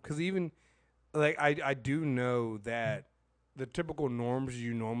know. Because even, like, I do know that the typical norms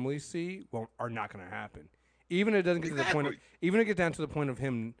you normally see are not going to happen. Even if it doesn't get to the point of, even if it gets down to the point of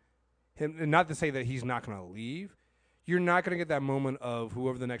him, not to say that he's not going to leave, you're not going to get that moment of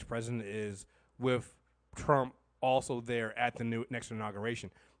whoever the next president is with Trump also there at the next inauguration.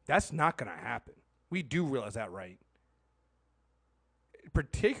 That's not going to happen. We do realize that, right?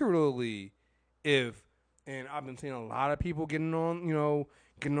 Particularly if, and I've been seeing a lot of people getting on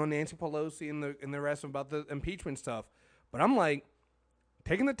Nancy Pelosi and the rest about the impeachment stuff. But I'm like,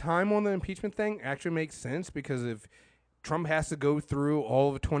 taking the time on the impeachment thing actually makes sense, because if Trump has to go through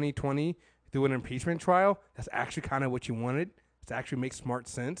all of 2020 through an impeachment trial, that's actually kind of what you wanted. It actually makes smart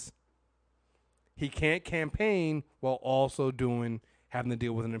sense. He can't campaign while also having to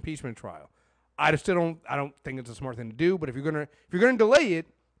deal with an impeachment trial. I don't think it's a smart thing to do. But if you're gonna delay it,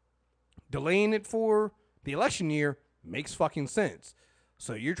 delaying it for the election year makes fucking sense.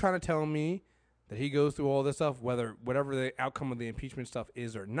 So you're trying to tell me that he goes through all this stuff, whatever the outcome of the impeachment stuff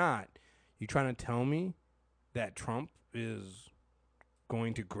is or not, you trying to tell me that Trump is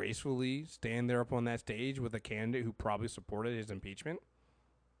going to gracefully stand there up on that stage with a candidate who probably supported his impeachment?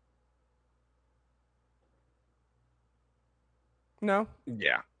 No.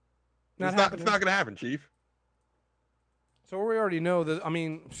 Yeah. It's not going to happen, Chief. So we already know that, I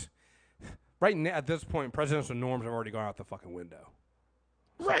mean, right now, at this point, presidential norms have already gone out the fucking window.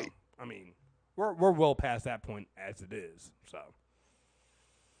 Right. So, I mean, we're well past that point as it is.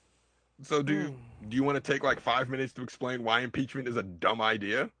 So do you want to take like 5 minutes to explain why impeachment is a dumb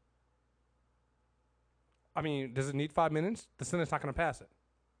idea? I mean, does it need 5 minutes? The Senate's not going to pass it.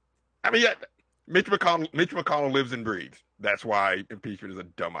 I mean, yeah, Mitch McConnell lives and breathes. That's why impeachment is a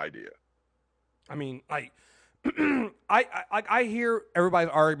dumb idea. I mean, like, I hear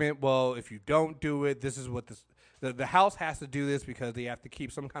everybody's argument. Well, if you don't do it, this is what the House has to do this because they have to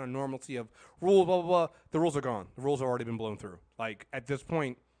keep some kind of normalcy of rules. Blah blah blah. The rules are gone. The rules have already been blown through. Like, at this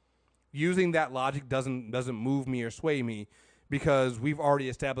point, using that logic doesn't move me or sway me, because we've already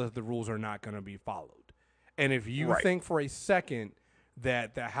established that the rules are not going to be followed. And if you think for a second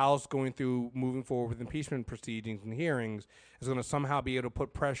that the House moving forward with impeachment proceedings and hearings is going to somehow be able to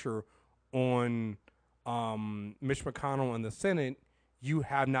put pressure on Mitch McConnell and the Senate, you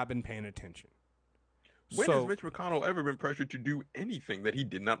have not been paying attention. When has Mitch McConnell ever been pressured to do anything that he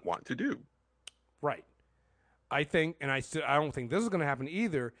did not want to do? Right. I think, and I don't think this is going to happen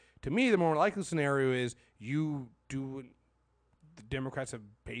either. To me, the more likely scenario is you do what the Democrats have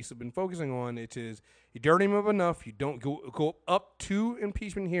basically been focusing on. It is, you dirty him up enough, you don't go up to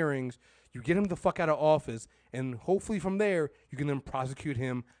impeachment hearings, you get him the fuck out of office, and hopefully from there, you can then prosecute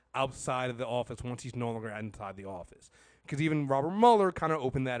him outside of the office once he's no longer inside the office. Because even Robert Mueller kind of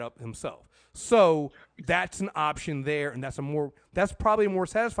opened that up himself. So that's an option there, and that's probably a more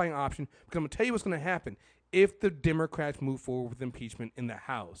satisfying option, because I'm going to tell you what's going to happen. If the Democrats move forward with impeachment in the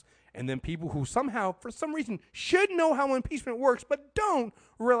House, and then people who somehow, for some reason, should know how impeachment works, but don't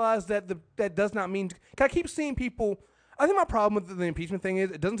realize that that does not mean. I keep seeing people. I think my problem with the impeachment thing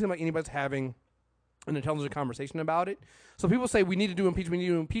is it doesn't seem like anybody's having an intelligent conversation about it. So people say we need to do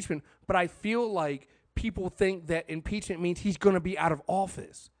impeachment, but I feel like people think that impeachment means he's going to be out of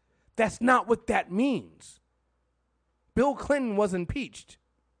office. That's not what that means. Bill Clinton was impeached.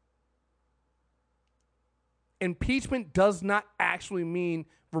 Impeachment does not actually mean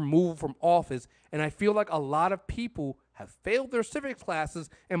removal from office, and I feel like a lot of people have failed their civics classes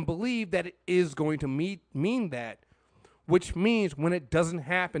and believe that it is going to mean that, which means when it doesn't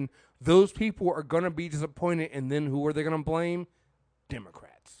happen, those people are going to be disappointed, and then who are they going to blame?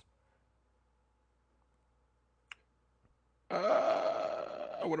 Democrats.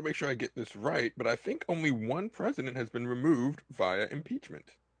 I want to make sure I get this right, but I think only one president has been removed via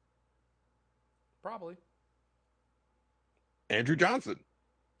impeachment. Probably. Andrew Johnson.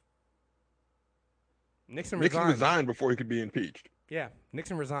 Nixon resigned before he could be impeached. Yeah,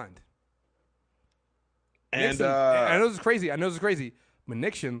 Nixon resigned. And Nixon, I know this is crazy. But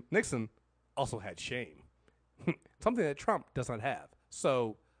Nixon also had shame. Something that Trump does not have.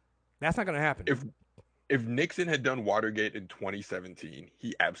 So that's not going to happen. If Nixon had done Watergate in 2017,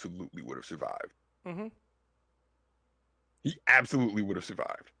 he absolutely would have survived. Mm-hmm. He absolutely would have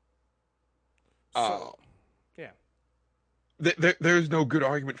survived. So, yeah. There's no good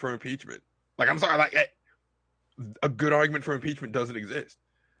argument for impeachment. Like, I'm sorry, like, a good argument for impeachment doesn't exist.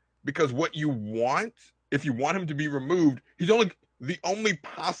 Because what you want, if you want him to be removed, the only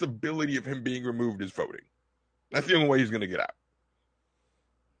possibility of him being removed is voting. That's the only way he's going to get out.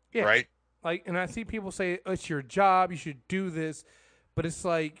 Yeah. Right? Like, and I see people say, it's your job, you should do this. But it's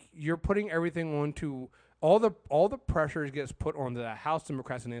like you're putting everything onto all the pressure gets put on the House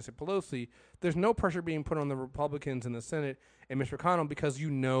Democrats and Nancy Pelosi. There's no pressure being put on the Republicans in the Senate and Mitch McConnell because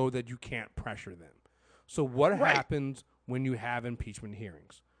you know that you can't pressure them. So what happens when you have impeachment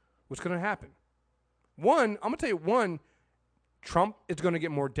hearings? What's going to happen? I'm going to tell you, Trump is going to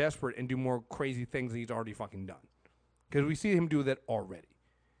get more desperate and do more crazy things than he's already fucking done. Because we see him do that already.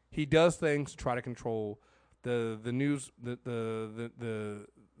 He does things to try to control the news, the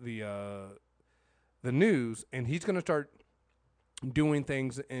news, and he's going to start doing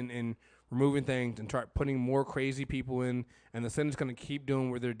things and removing things and start putting more crazy people in, and the Senate's going to keep doing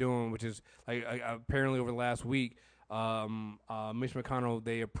what they're doing, which is like apparently over the last week, Mitch McConnell,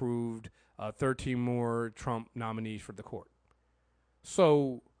 they approved 13 more Trump nominees for the court.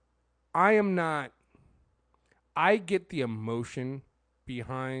 So I get the emotion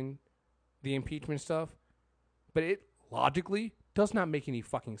behind the impeachment stuff, but it logically does not make any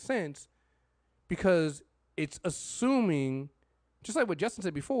fucking sense because it's assuming, just like what Justin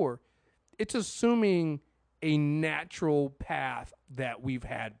said before, it's assuming a natural path that we've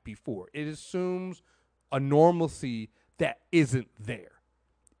had before. It assumes a normalcy that isn't there.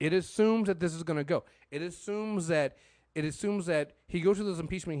 It assumes that this is going to go. It assumes that he goes through those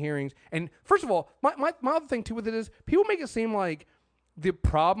impeachment hearings. And first of all, my other thing too with it is people make it seem like the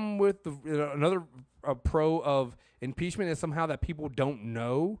problem with another pro of impeachment is somehow that people don't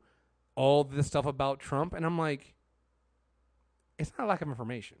know all this stuff about Trump. And I'm like, it's not a lack of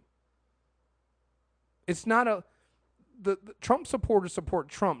information. It's not the Trump supporters support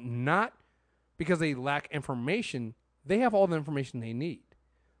Trump not because they lack information. They have all the information they need.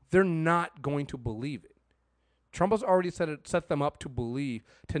 They're not going to believe it. Trump has already set them up to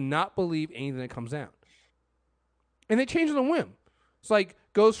not believe anything that comes out. And they change on a whim. It's like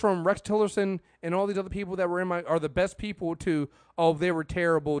goes from Rex Tillerson and all these other people that were are the best people to, oh, they were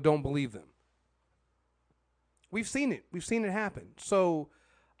terrible, don't believe them. We've seen it. We've seen it happen. So,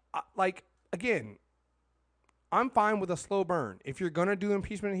 again, I'm fine with a slow burn. If you're going to do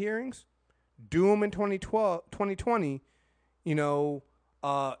impeachment hearings, do them in 2020, and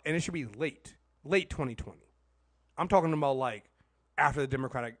it should be late 2020. I'm talking about like after the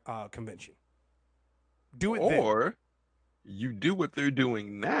Democratic convention. Do it or you do what they're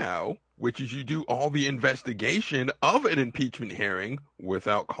doing now, which is you do all the investigation of an impeachment hearing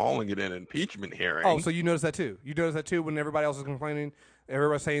without calling it an impeachment hearing. Oh, so you notice that too? You notice that too when everybody else is complaining?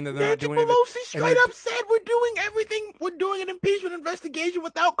 Everybody's saying that they're Nancy not doing Pelosi it. straight up said we're doing everything. We're doing an impeachment investigation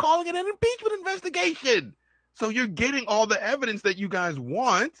without calling it an impeachment investigation. So you're getting all the evidence that you guys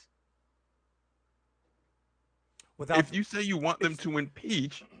want. If you say you want them to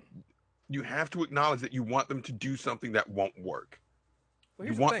impeach, you have to acknowledge that you want them to do something that won't work. Well,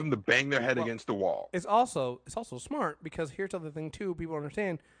 you want them to bang their head against the wall. It's also smart because here's the other thing too. People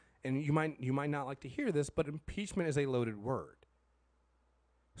understand, and you might not like to hear this, but impeachment is a loaded word.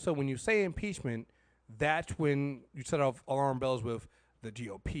 So when you say impeachment, that's when you set off alarm bells with the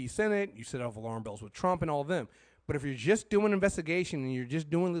GOP Senate. You set off alarm bells with Trump and all of them. But if you're just doing an investigation and you're just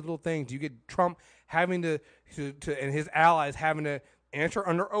doing these little things, you get Trump having to and his allies having to answer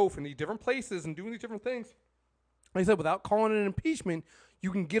under oath in these different places and doing these different things. Like I said, without calling it an impeachment,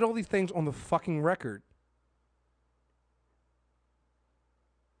 you can get all these things on the fucking record.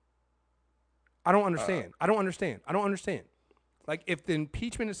 I don't understand. I don't understand. Like, if the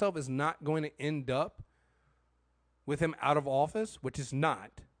impeachment itself is not going to end up with him out of office, which is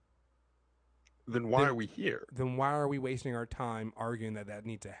not, then why are we here? Then why are we wasting our time arguing that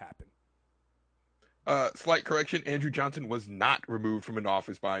needs to happen? Slight correction, Andrew Johnson was not removed from an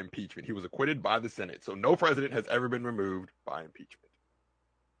office by impeachment. He was acquitted by the Senate. So no president has ever been removed by impeachment.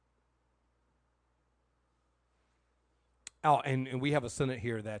 Oh, and we have a Senate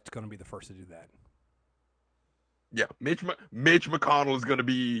here that's going to be the first to do that. Yeah, Mitch McConnell is going to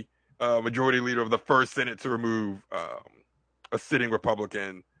be majority leader of the first Senate to remove a sitting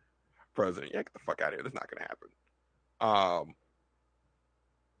Republican president. Yeah, get the fuck out of here. That's not going to happen.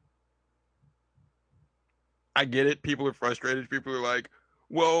 I get it. People are frustrated. People are like,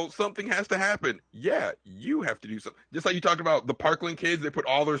 well, something has to happen. Yeah, you have to do something. Just like you talked about the Parkland kids, they put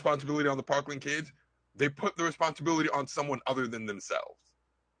all the responsibility on the Parkland kids. They put the responsibility on someone other than themselves.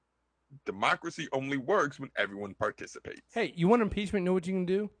 Democracy only works when everyone participates. Hey, you want impeachment? Know what you can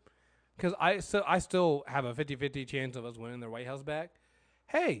do? Because I still have a 50-50 chance of us winning the White House back.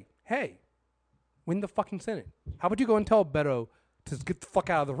 Hey, win the fucking Senate. How about you go and tell Beto to get the fuck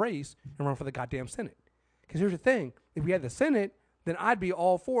out of the race and run for the goddamn Senate? Because here's the thing. If we had the Senate, then I'd be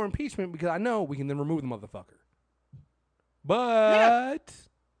all for impeachment because I know we can then remove the motherfucker. But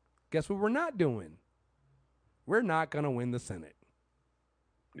guess what we're not doing? We're not going to win the Senate.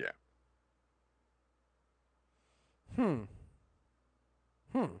 Yeah.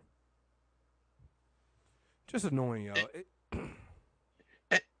 Just annoying, yo.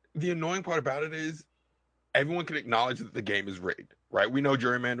 The annoying part about it is everyone can acknowledge that the game is rigged, right? We know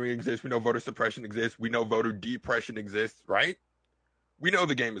gerrymandering exists. We know voter suppression exists. We know voter depression exists, right? We know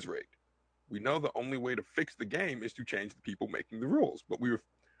the game is rigged. We know the only way to fix the game is to change the people making the rules. But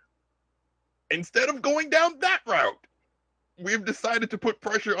instead of going down that route, we've decided to put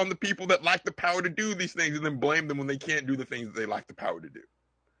pressure on the people that lack the power to do these things and then blame them when they can't do the things that they lack the power to do.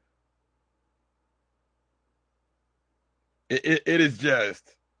 It is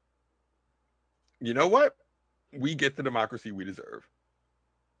just, you know what? We get the democracy we deserve.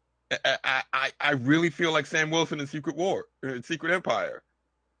 I really feel like Sam Wilson in Secret Empire.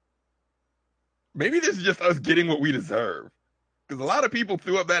 Maybe this is just us getting what we deserve. Because a lot of people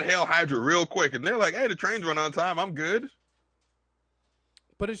threw up that Hail Hydra real quick, and they're like, hey, the trains run on time. I'm good.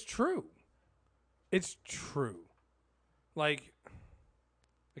 But it's true. It's true. Like,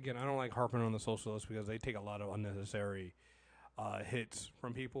 again, I don't like harping on the socialists because they take a lot of unnecessary hits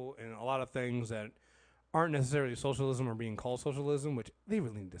from people, and a lot of things that aren't necessarily socialism are being called socialism, which they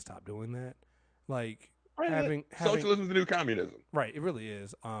really need to stop doing that. Like, having socialism is the new communism. Right, it really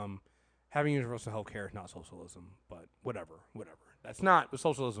is. Having universal health care is not socialism, but whatever. That's not what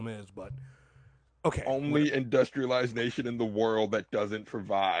socialism is, but okay. Only industrialized nation in the world that doesn't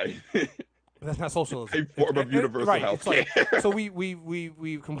provide that's not socialism. a form of universal health care. So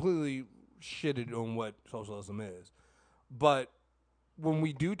we completely shitted on what socialism is. But when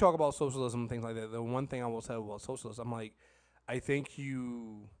we do talk about socialism and things like that, the one thing I will say about socialism, I'm like, I think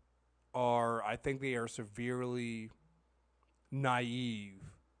they are severely naive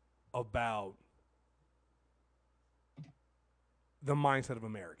about the mindset of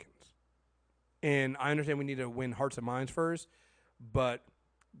Americans. And I understand we need to win hearts and minds first, but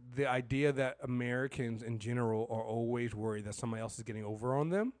the idea that Americans in general are always worried that somebody else is getting over on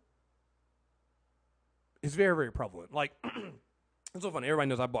them is very, very prevalent. Like, it's so funny. Everybody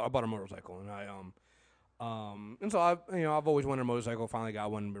knows I bought a motorcycle, and so I've always wanted a motorcycle. Finally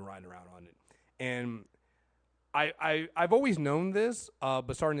got one and been riding around on it. And I've always known this, but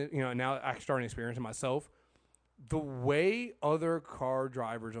now I'm starting to experience it myself. The way other car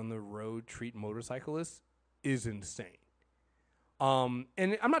drivers on the road treat motorcyclists is insane. And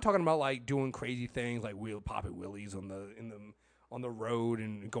I'm not talking about like doing crazy things like popping wheelies on the road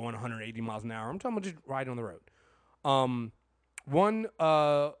and going 180 miles an hour. I'm talking about just riding on the road.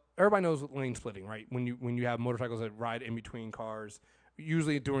 Everybody knows lane splitting, right? When you have motorcycles that ride in between cars,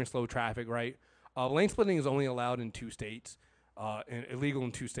 usually during slow traffic, right? Lane splitting is only allowed in 2 states, and illegal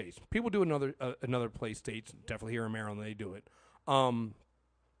in 2 states. People do another place states, definitely here in Maryland they do it.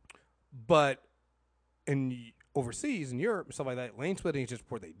 But overseas in Europe and stuff like that, lane splitting is just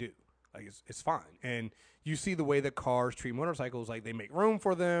what they do. Like it's fine. And you see the way that cars treat motorcycles, like they make room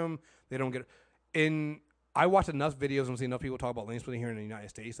for them. They don't get. And I watch enough videos and see enough people talk about lane splitting here in the United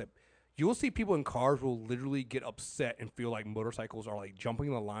States that you'll see people in cars will literally get upset and feel like motorcycles are like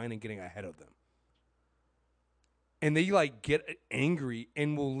jumping the line and getting ahead of them. And they like get angry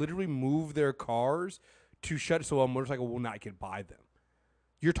and will literally move their cars to shut so a motorcycle will not get by them.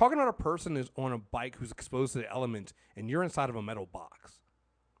 You're talking about a person who's on a bike who's exposed to the elements, and you're inside of a metal box.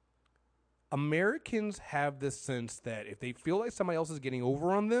 Americans have this sense that if they feel like somebody else is getting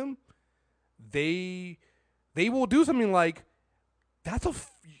over on them, they will do something like,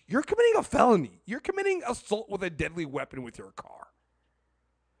 you're committing a felony. You're committing assault with a deadly weapon with your car.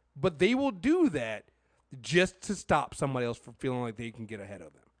 But they will do that just to stop somebody else from feeling like they can get ahead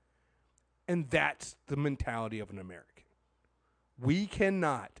of them. And that's the mentality of an American. We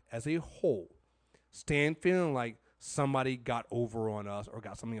cannot, as a whole, stand feeling like somebody got over on us or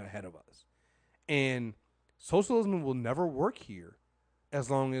got something ahead of us. And socialism will never work here as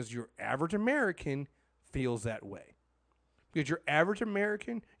long as your average American feels that way. Because your average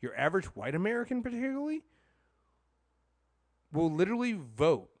American, your average white American particularly, will literally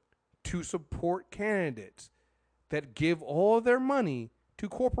vote to support candidates that give all of their money to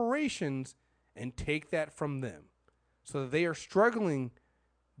corporations and take that from them. So that they are struggling,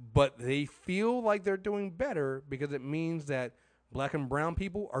 but they feel like they're doing better because it means that black and brown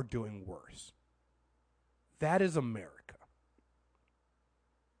people are doing worse. That is America.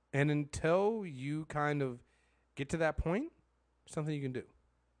 And until you kind of get to that point, something you can do.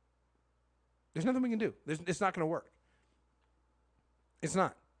 There's nothing we can do. It's not going to work. It's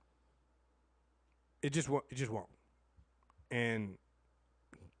not. It just won't. And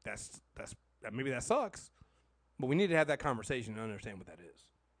that's maybe that sucks, but we need to have that conversation and understand what that is.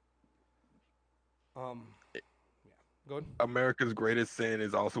 Yeah. Go ahead. America's greatest sin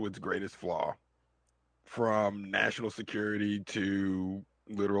is also its greatest flaw. From national security to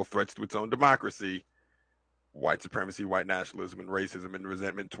literal threats to its own democracy, white supremacy, white nationalism, and racism and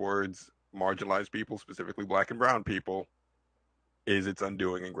resentment towards marginalized people, specifically black and brown people, is its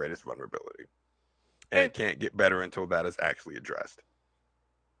undoing and greatest vulnerability. And it can't get better until that is actually addressed.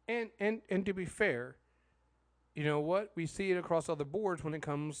 And to be fair, you know what? We see it across other boards when it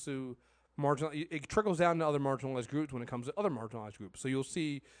comes to it trickles down to other marginalized groups when it comes to other marginalized groups. So you'll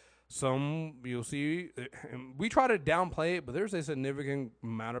see, we try to downplay it, but there's a significant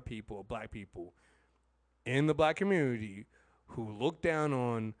amount of people, black people, in the black community who look down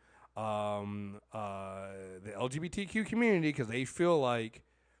on the LGBTQ community because they feel like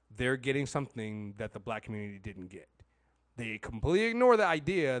they're getting something that the black community didn't get. They completely ignore the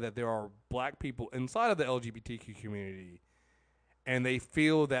idea that there are black people inside of the LGBTQ community, and they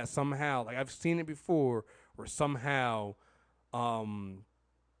feel that somehow, like I've seen it before, where somehow black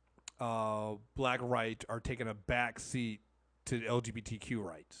rights are taking a back seat to LGBTQ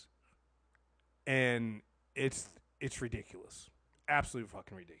rights. And it's ridiculous. Absolutely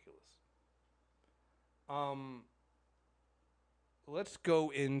fucking ridiculous. Let's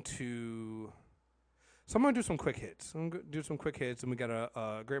go into. So I'm going to do some quick hits. I'm going to do some quick hits, and we got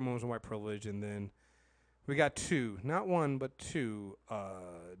a great moments of white privilege, and then we got two, not one, but two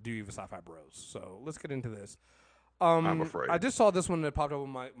Do You Even Sci-Fi Bros. So let's get into this. I'm afraid. I just saw this one that popped up on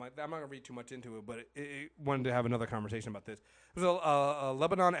my I'm not going to read too much into it, but it wanted to have another conversation about this. It was a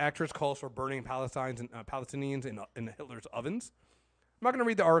Lebanon actress calls for burning Palestinians in Hitler's ovens. I'm not going to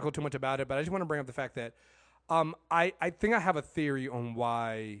read the article too much about it, but I just want to bring up the fact that I think I have a theory on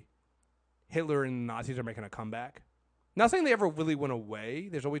why Hitler and the Nazis are making a comeback. Not saying they ever really went away.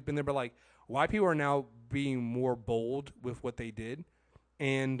 There's always been there, but like why people are now being more bold with what they did.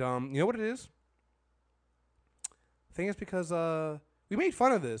 And you know what it is? I think it's because we made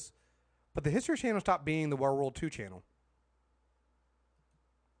fun of this, but the History Channel stopped being the World War II channel.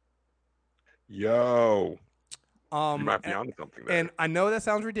 Yo. You might be onto something there. And I know that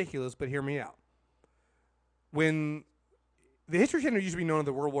sounds ridiculous, but hear me out. When the History Channel used to be known as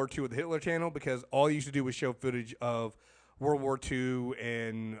the World War II with the Hitler Channel because all they used to do was show footage of World War II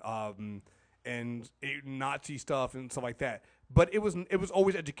and Nazi stuff and stuff like that. But it was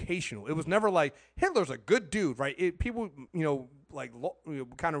always educational. It was never like Hitler's a good dude, right? People,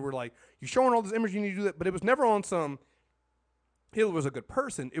 kind of were like, you're showing all this image, you need to do that. But it was never on some Hitler was a good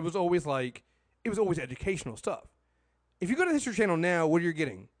person. It was always educational stuff. If you go to the History Channel now, what are you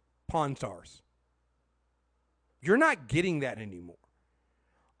getting? Pawn Stars. You're not getting that anymore.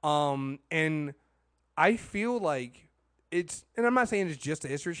 And I feel like and I'm not saying it's just the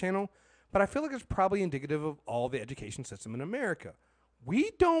History Channel, but I feel like it's probably indicative of all the education system in America.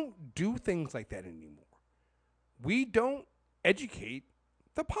 We don't do things like that anymore. We don't educate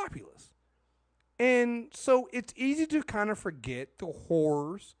the populace. And so it's easy to kind of forget the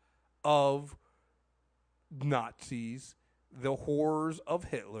horrors of Nazis, the horrors of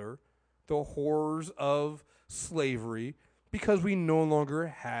Hitler, the horrors of slavery, because we no longer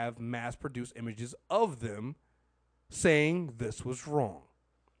have mass-produced images of them saying this was wrong.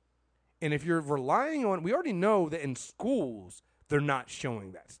 And if you're relying on, we already know that in schools, they're not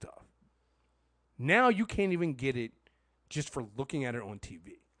showing that stuff. Now you can't even get it just for looking at it on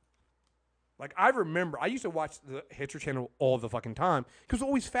TV. Like, I remember, I used to watch the History Channel all the fucking time because it was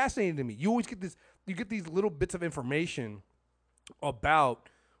always fascinating to me. You always get these little bits of information about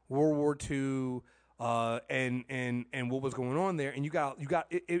World War II and what was going on there, and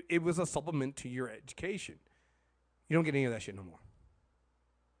it was a supplement to your education. You don't get any of that shit no more.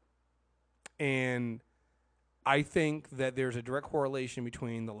 And I think that there's a direct correlation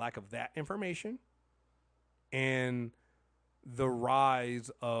between the lack of that information and the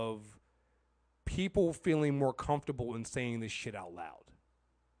rise of people feeling more comfortable in saying this shit out loud.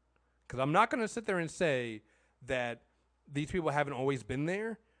 Because I'm not going to sit there and say that these people haven't always been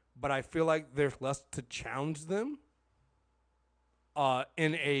there, but I feel like there's less to challenge them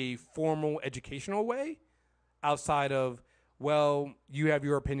in a formal educational way outside of, well, you have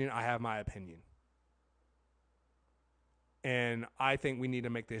your opinion, I have my opinion. And I think we need to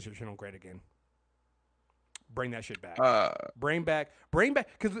make the History Channel great again. Bring that shit back. Bring back.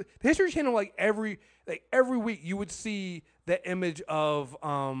 Because the History Channel, like every week, you would see that image of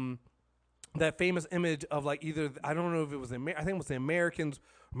that famous image of like either, I don't know if it was I think it was the Americans,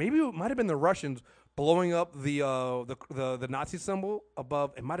 maybe it might have been the Russians blowing up the Nazi symbol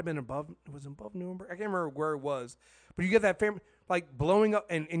above. It might have been above. It was above Nuremberg. I can't remember where it was, but you get that like blowing up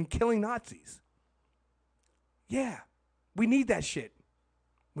and killing Nazis. Yeah, we need that shit.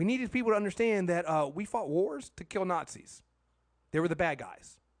 We needed people to understand that we fought wars to kill Nazis. They were the bad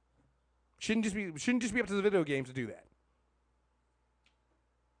guys. Shouldn't just be up to the video games to do that.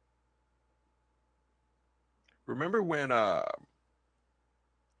 Remember when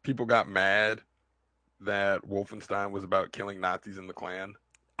people got mad that Wolfenstein was about killing Nazis in the Klan?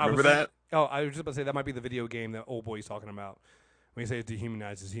 Remember that? Oh, I was just about to say that might be the video game that old boy's talking about when he says it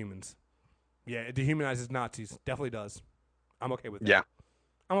dehumanizes humans. Yeah, it dehumanizes Nazis. Definitely does. I'm okay with that. Yeah.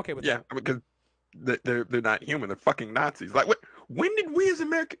 I'm okay with that. Yeah, because they're not human. They're fucking Nazis. Like, when did we as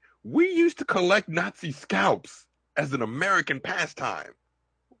Americans, we used to collect Nazi scalps as an American pastime.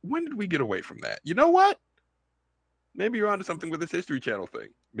 When did we get away from that? You know what? Maybe you're onto something with this History Channel thing.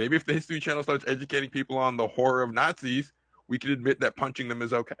 Maybe if the History Channel starts educating people on the horror of Nazis, we could admit that punching them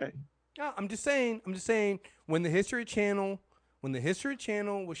is okay. Yeah, I'm just saying, when the History Channel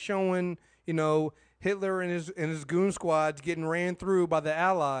was showing, Hitler and his goon squads getting ran through by the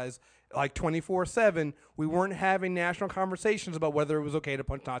Allies like 24/7, we weren't having national conversations about whether it was okay to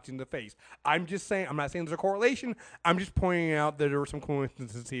punch Nazis in the face. I'm just saying, I'm not saying there's a correlation. I'm just pointing out that there were some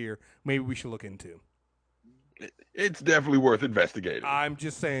coincidences here maybe we should look into. It's definitely worth investigating. I'm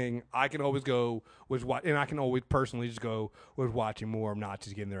just saying I can always go with and I can always personally just go with watching more of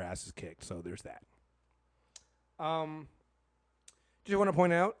Nazis getting their asses kicked. So there's that. Just want to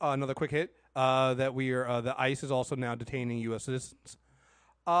point out another quick hit that the ICE is also now detaining U.S. citizens.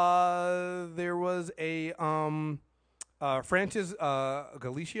 There was a Francis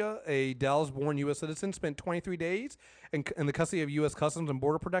Galicia, a Dallas-born U.S. citizen, spent 23 days in the custody of U.S. Customs and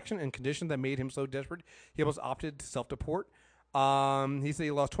Border Protection in conditions that made him so desperate he almost opted to self-deport. He said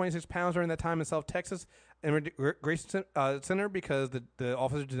he lost 26 pounds during that time in South Texas Immigration Center because the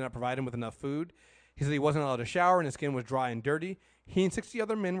officers did not provide him with enough food. He said he wasn't allowed to shower and his skin was dry and dirty. He and 60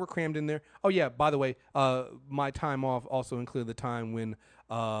 other men were crammed in there. Oh, yeah, by the way, my time off also included the time when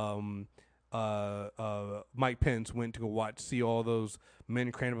Mike Pence went to go see all those men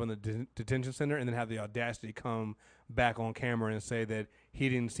crammed up in the detention center and then have the audacity to come back on camera and say that he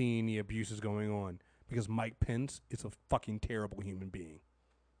didn't see any abuses going on because Mike Pence is a fucking terrible human being.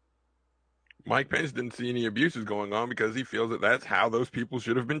 Mike Pence didn't see any abuses going on because he feels that that's how those people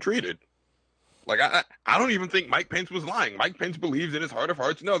should have been treated. Like, I don't even think Mike Pence was lying. Mike Pence believes in his heart of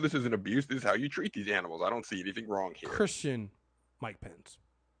hearts, no, this isn't abuse. This is how you treat these animals. I don't see anything wrong here. Christian Mike Pence.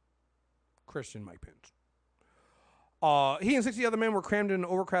 He and 60 other men were crammed in an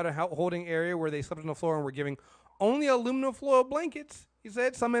overcrowded holding area where they slept on the floor and were giving only aluminum foil blankets. He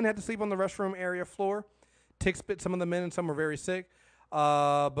said some men had to sleep on the restroom area floor. Ticks bit some of the men and some were very sick.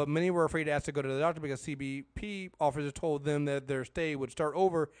 But many were afraid to ask to go to the doctor because CBP officers told them that their stay would start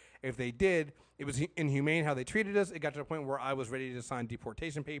over if they did. It was inhumane how they treated us. It got to the point where I was ready to sign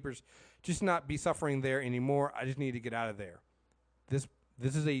deportation papers, just not be suffering there anymore. I just need to get out of there. This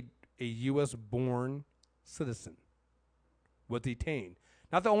is a U.S.-born citizen was detained.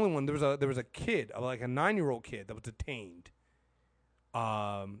 Not the only one. There was a kid, like a 9-year-old kid, that was detained.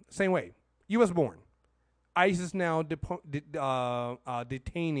 Same way, U.S.-born. ICE is now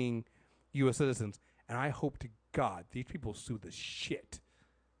detaining U.S. citizens, and I hope to God these people sue the shit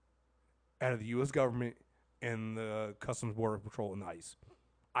out of the U.S. government and the Customs Border Patrol and ICE.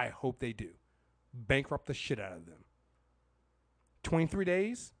 I hope they do. Bankrupt the shit out of them. 23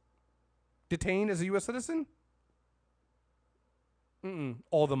 days detained as a U.S. citizen?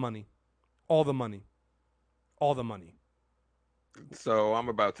 All the money. All the money. All the money. So I'm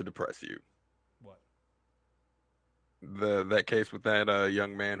about to depress you. What? That case with that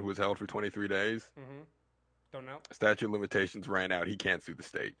young man who was held for 23 days? Mm-hmm. Don't know. Statute of limitations ran out. He can't sue the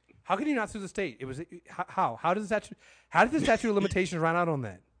state. How can you not sue the state? It was how? How did the statute of limitations run out on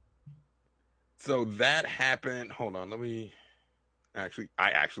that? So that happened. Hold on, let me. I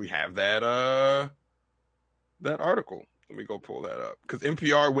actually have that. that article. Let me go pull that up because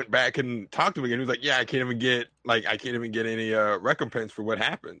NPR went back and talked to him again. He was like, "Yeah, I can't even get any recompense for what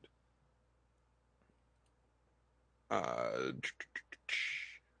happened." Uh,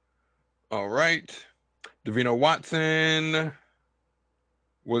 all right, Davina Watson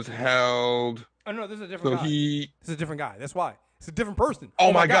was held. Oh no, this is a different So guy. This is a different guy. That's why. It's a different person.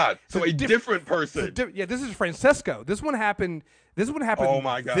 Oh my God. It's So a different person. Yeah, this is Francesco. This one happened. Oh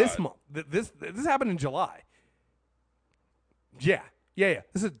my God. This month. This happened in July. Yeah. This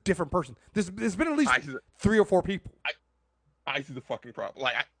is a different person. There's been at least 3 or 4 people. I see the fucking problem.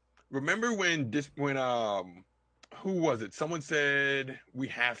 Like, remember when who was it? Someone said we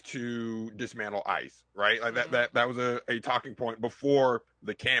have to dismantle ICE, right? Like that was a talking point before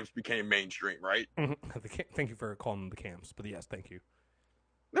the camps became mainstream, right? Mm-hmm. Thank you for calling them the camps, but yes, thank you.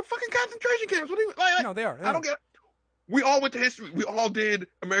 They're fucking concentration camps. What do you like? No, they are. I don't get. We all went to history. We all did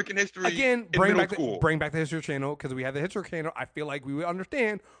American history again. Bring back the History Channel because we had the History Channel. I feel like we would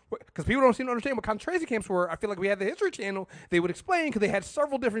understand because people don't seem to understand what concentration camps were. I feel like we had the History Channel. They would explain because they had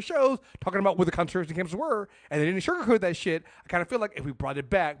several different shows talking about what the concentration camps were, and they didn't sugarcoat that shit. I kind of feel like if we brought it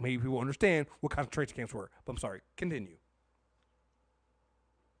back, maybe people understand what concentration camps were. But I'm sorry. Continue.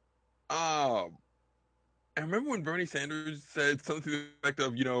 I remember when Bernie Sanders said something to the effect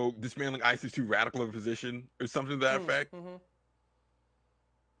of, dismantling ICE is too radical of a position or something to that effect. Mm-hmm.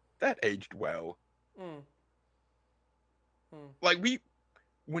 That aged well. Like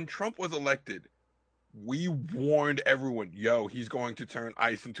when Trump was elected, we warned everyone, he's going to turn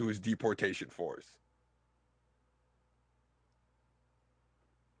ICE into his deportation force.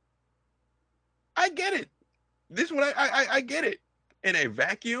 I get it. This one, I get it. In a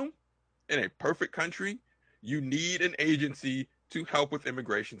vacuum, in a perfect country, you need an agency to help with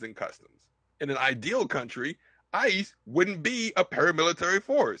immigrations and customs. In an ideal country, ICE wouldn't be a paramilitary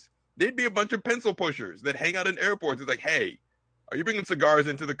force. They'd be a bunch of pencil pushers that hang out in airports. It's like, hey, are you bringing cigars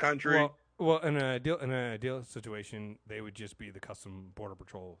into the country? Well, in an ideal situation, they would just be the Custom Border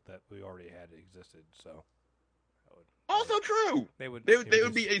Patrol that we already had existed. So, also true. They would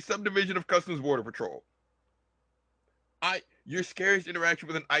be a subdivision of Customs Border Patrol. Your scariest interaction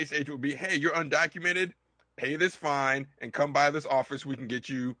with an ICE agent would be, hey, you're undocumented. Pay this fine and come by this office. We can get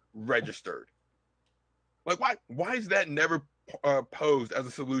you registered. Like, why is that never posed as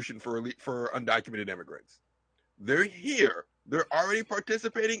a solution for undocumented immigrants? They're here. They're already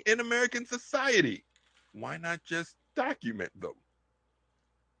participating in American society. Why not just document them?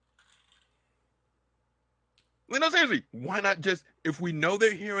 No, seriously, why not just, if we know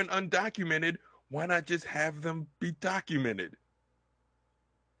they're here and undocumented, why not just have them be documented?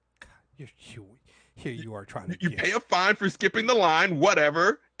 Here you are trying to. You pay a fine for skipping the line,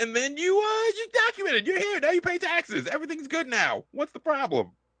 whatever, and then you documented. You're here now. You pay taxes. Everything's good now. What's the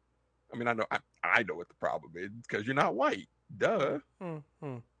problem? I mean, I know what the problem is because you're not white. Duh. Hail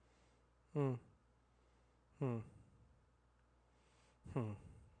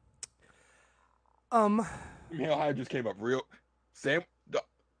High just came up real. Sam,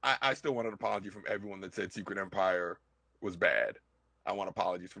 I still want an apology from everyone that said Secret Empire was bad. I want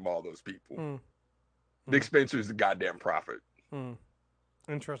apologies from all those people. Nick Spencer is the goddamn prophet.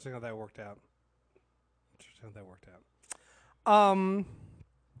 Interesting how that worked out.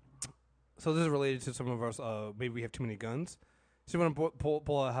 So this is related to some of us. Maybe we have too many guns. So you want to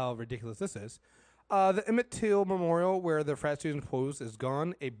pull out how ridiculous this is. The Emmett Till Memorial, where the frat students posed, is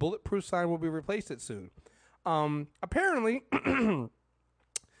gone. A bulletproof sign will be replaced it soon. Apparently, the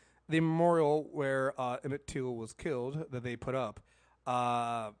memorial where Emmett Till was killed that they put up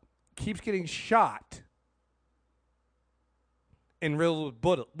keeps getting shot and riddled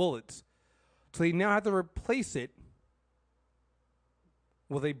with bullets. So they now have to replace it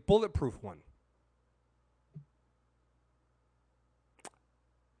with a bulletproof one.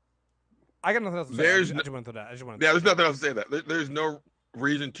 I got nothing else to say. I just went through that. There's nothing else to say. That there's no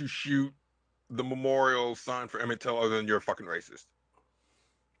reason to shoot the memorial sign for Emmett Till other than you're a fucking racist,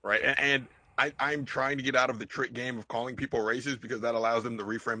 right? And I'm trying to get out of the trick game of calling people racist because that allows them to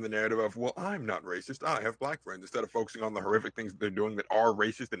reframe the narrative of, well, I'm not racist. I have black friends, instead of focusing on the horrific things that they're doing that are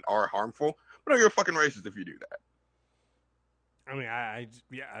racist and are harmful. But no, you're a fucking racist if you do that. I mean, I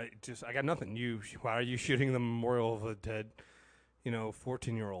got nothing. Why are you shooting the memorial of a dead,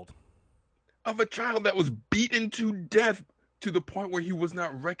 14-year-old? Of a child that was beaten to death to the point where he was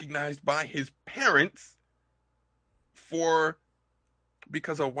not recognized by his parents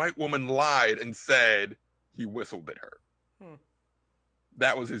because a white woman lied and said he whistled at her.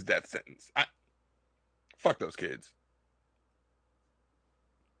 That was his death sentence. Fuck those kids.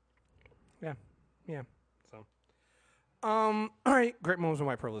 Yeah. So, all right. Great moments of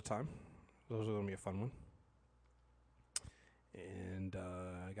white privilege time. Those are going to be a fun one. And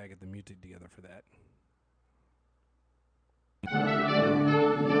I got to get the music together for that.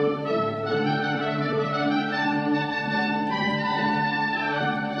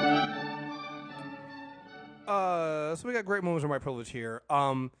 So we got great moments of white privilege here.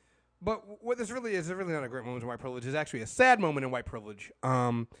 But what this really is really not a great moment of white privilege. It's actually a sad moment in white privilege.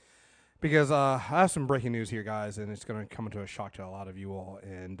 Because I have some breaking news here, guys, and it's going to come into a shock to a lot of you all.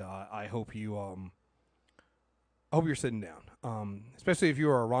 And I hope you, I hope you're sitting down. Especially if you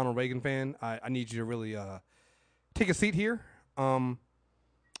are a Ronald Reagan fan, I need you to really take a seat here.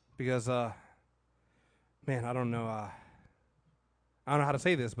 Because man, I don't know how to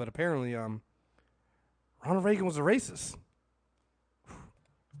say this, but apparently Ronald Reagan was a racist.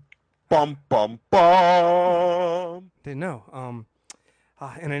 Bum, bum, bum. Didn't know.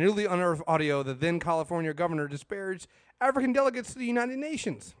 In a newly unearthed audio, the then California governor disparaged African delegates to the United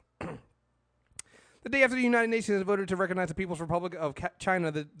Nations. The day after the United Nations voted to recognize the People's Republic of China,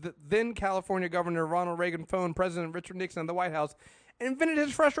 the then California governor Ronald Reagan phoned President Richard Nixon at the White House and vented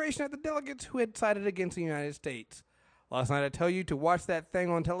his frustration at the delegates who had sided against the United States. Last night I tell you to watch that thing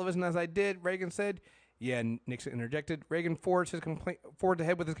on television as I did, Reagan said. Yeah, Nixon interjected. Reagan forged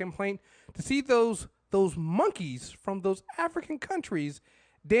ahead with his complaint to see those monkeys from those African countries.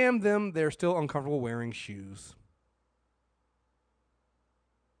 Damn them, they're still uncomfortable wearing shoes.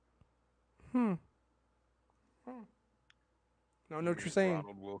 Now I know what you're saying.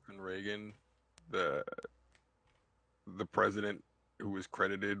 Ronald Wilson Reagan, the president who was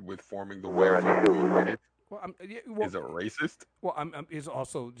credited with forming the welfare state, is a racist. Well, is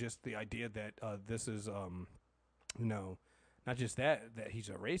also just the idea that this is, not just that he's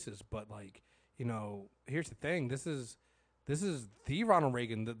a racist, but like, here's the thing. This is the Ronald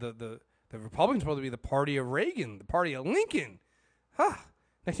Reagan. The Republicans supposed to be the party of Reagan, the party of Lincoln.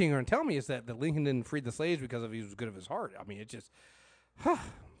 Next thing you're going to tell me is that Lincoln didn't free the slaves because he was good of his heart. I mean, it just,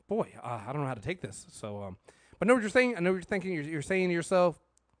 boy, I don't know how to take this. So, but I know what you're saying. I know what you're thinking. You're saying to yourself,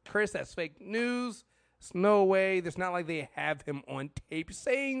 Chris, that's fake news. There's no way. There's not like they have him on tape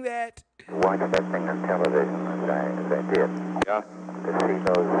saying that. Watch that thing on television as I did. Yeah. To see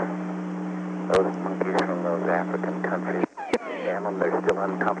those monkeys from those African countries. Damn them, they're still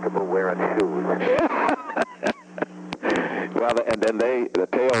uncomfortable wearing shoes. Well, and then the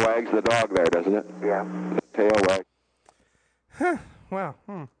tail wags the dog there, doesn't it? Yeah. The tail wags. Huh. Wow.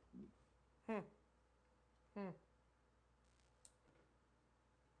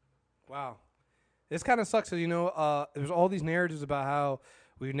 Wow. This kind of sucks. There's all these narratives about how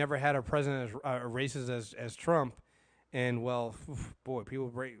we've never had a president as racist as Trump. And, well, boy,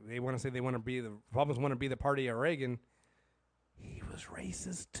 people, they want to say the Republicans want to be the party of Reagan. He was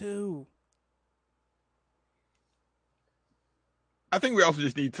racist, too. I think we also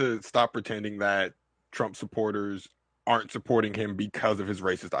just need to stop pretending that Trump supporters aren't supporting him because of his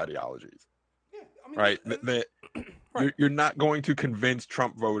racist ideologies. Yeah, I mean, right? Right. You're not going to convince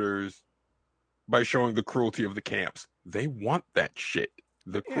Trump voters by showing the cruelty of the camps. They want that shit.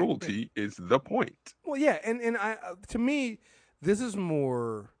 The cruelty is the point. Well, yeah, and to me, this is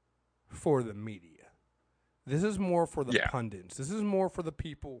more for the media. This is more for the pundits. This is more for the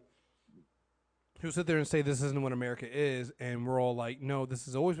people who sit there and say this isn't what America is, and we're all like, no, this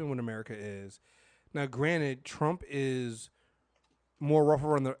has always been what America is. Now, granted, Trump is more rough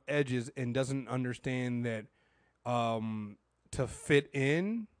around the edges and doesn't understand that to fit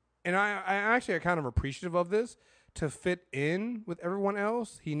in, and I actually am kind of appreciative of this, to fit in with everyone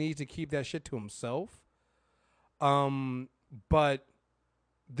else, he needs to keep that shit to himself. But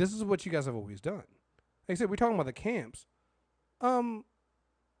this is what you guys have always done. Like I said, we're talking about the camps.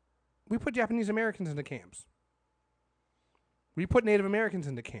 We put Japanese Americans into camps. We put Native Americans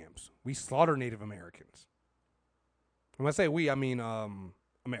into camps. We slaughter Native Americans. When I say we, I mean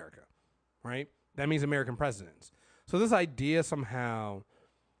America, right? That means American presidents. So this idea somehow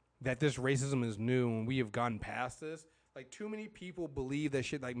that this racism is new and we have gotten past this, like too many people believe that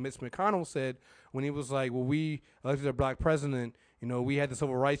shit like Mitch McConnell said when he was like, well, we elected a black president, we had the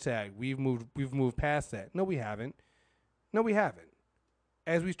Civil Rights Act. We've moved past that. No, we haven't.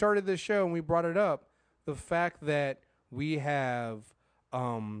 As we started this show and we brought it up, the fact that we have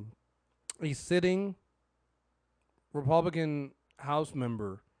a sitting Republican House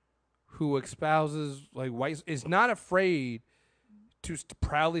member who espouses like white is not afraid to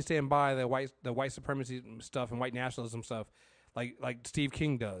proudly stand by the white supremacy stuff and white nationalism stuff, like Steve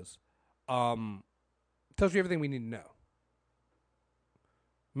King does, tells you everything we need to know.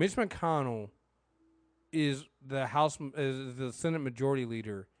 Mitch McConnell is the Senate Majority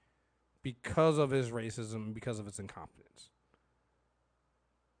Leader because of his racism, because of its incompetence.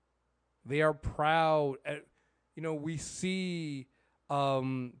 They are proud. we see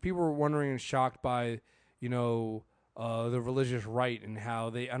people were wondering and shocked by, the religious right and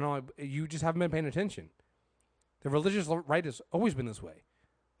how I know you just haven't been paying attention. The religious right has always been this way.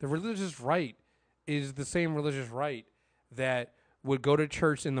 The religious right is the same religious right that would go to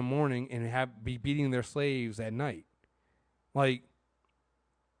church in the morning and be beating their slaves at night. Like,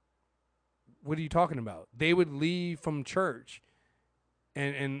 what are you talking about? They would leave from church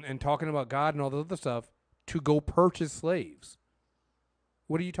and talking about God and all the other stuff to go purchase slaves.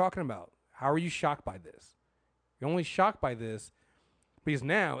 What are you talking about? How are you shocked by this? You're only shocked by this because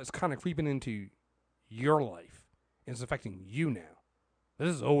now it's kind of creeping into your life and it's affecting you now. This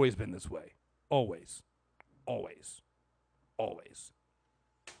has always been this way. Always. Always. Always.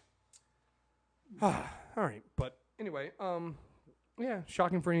 All right. But anyway, yeah,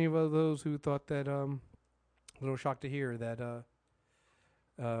 shocking for any of those who thought that, a little shocked to hear that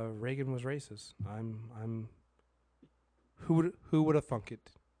Reagan was racist. Who would have thunk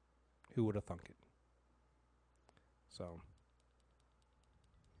it? Who would have thunk it? So,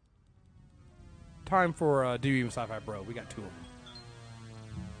 time for Do You Even Sci-Fi Bro? We got two of them.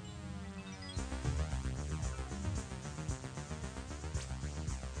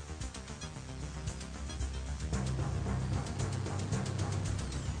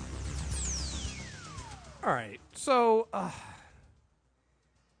 All right, so,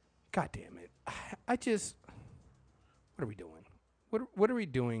 God damn it. What are we doing? What are we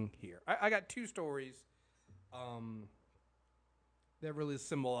doing here? I got two stories that really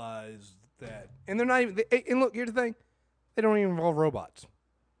symbolize that. And they're not even, and look, here's the thing. They don't even involve robots.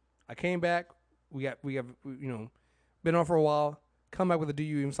 I came back. We have, been on for a while. Come back with a Do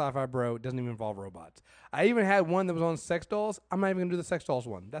You Even Sci-Fi Bro. It doesn't even involve robots. I even had one that was on sex dolls. I'm not even going to do the sex dolls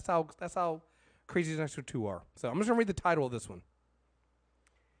one. That's how crazy these next two are. So I'm just going to read the title of this one.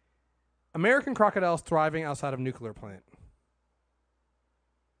 American crocodiles thriving outside of nuclear plant.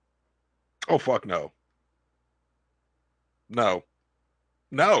 Oh, fuck no. No.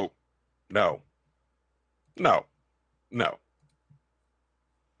 No. No. No. No.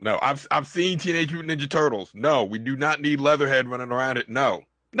 No. I've seen Teenage Mutant Ninja Turtles. No, we do not need Leatherhead running around it. No.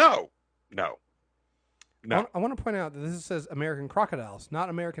 No. No. No. I want to point out that this says American crocodiles, not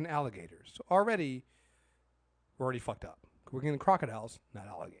American alligators. So we're already fucked up. We're getting crocodiles, not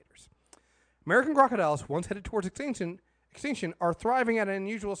alligators. American crocodiles, once headed towards extinction, are thriving at an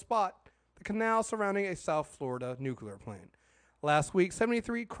unusual spot, the canal surrounding a South Florida nuclear plant. Last week,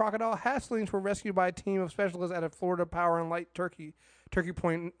 73 crocodile hatchlings were rescued by a team of specialists at a Florida Power and Light Turkey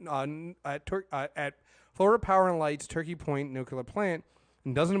Point at Florida Power and Light's Turkey Point nuclear plant,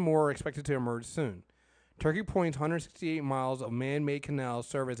 and dozens more are expected to emerge soon. Turkey Point's 168 miles of man-made canals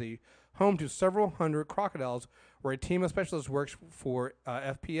serve as a home to several hundred crocodiles, where a team of specialists works for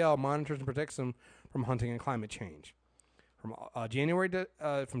FPL, monitors and protects them from hunting and climate change. From January to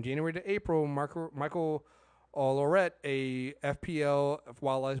April, Michael Lorette, a FPL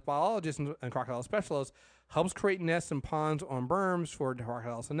wildlife biologist and crocodile specialist, helps create nests and ponds on berms for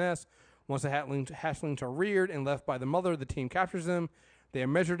crocodiles to nest. Once the hatchlings are reared and left by the mother, the team captures them. They are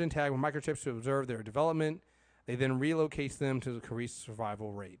measured and tagged with microchips to observe their development. They then relocate them to increase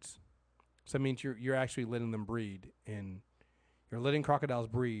survival rates. So that means you're actually letting them breed, and you're letting crocodiles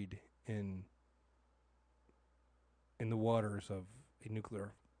breed in the waters of a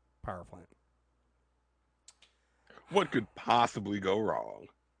nuclear power plant. What could possibly go wrong?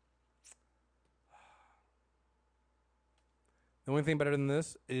 The only thing better than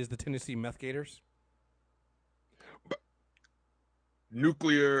this is the Tennessee meth gators.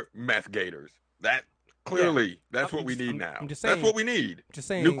 Nuclear meth gators. That's what we need now. I'm just saying, that's what we need. Just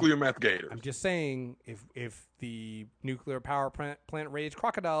saying, nuclear meth gators. I'm just saying, if the nuclear power plant raised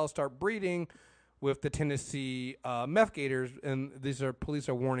crocodiles start breeding with the Tennessee meth gators, and police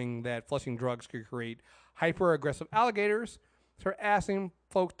are warning that flushing drugs could create hyper aggressive alligators. So they're asking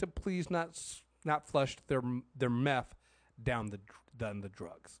folks to please not flush their meth down the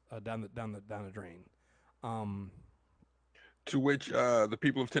drain. To which the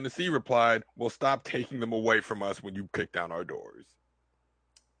people of Tennessee replied, "Well, stop taking them away from us when you kick down our doors.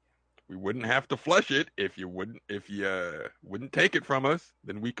 We wouldn't have to flush it if you wouldn't take it from us.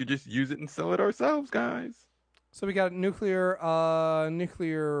 Then we could just use it and sell it ourselves, guys." So we got nuclear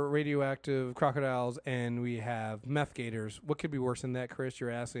radioactive crocodiles, and we have meth gators. What could be worse than that, Chris?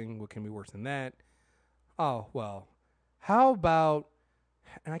 You're asking, what can be worse than that? Oh, well, how about,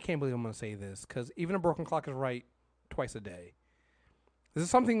 and I can't believe I'm going to say this, because even a broken clock is right twice a day. This is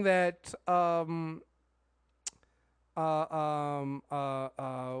something that,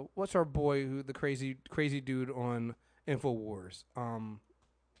 what's our boy, the crazy dude on InfoWars?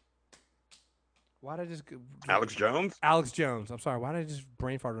 Why did I just Alex Jones? Alex Jones? I'm sorry. Why did I just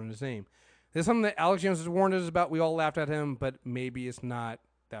brain fart on his name? There's something that Alex Jones has warned us about. We all laughed at him, but maybe it's not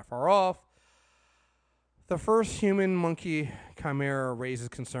that far off. The first human monkey chimera raises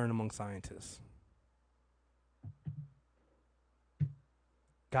concern among scientists.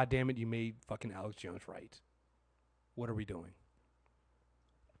 God damn it, you made fucking Alex Jones right. What are we doing?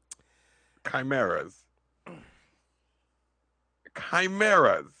 Chimeras.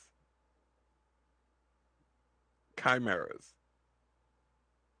 Chimeras. Chimeras.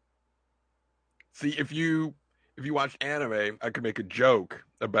 See, if you watch anime, I could make a joke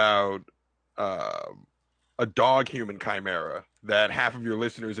about a dog human chimera that half of your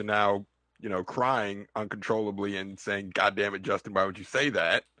listeners are now, crying uncontrollably and saying, "God damn it, Justin, why would you say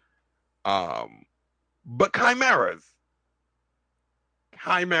that?" But chimeras.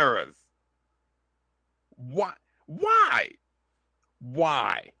 Chimeras. Why?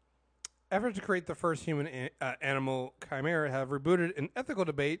 Why? Efforts to create the first human animal chimera have rebooted an ethical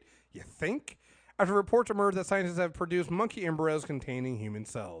debate, you think, after reports emerged that scientists have produced monkey embryos containing human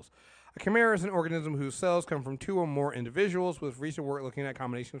cells. A chimera is an organism whose cells come from two or more individuals, with recent work looking at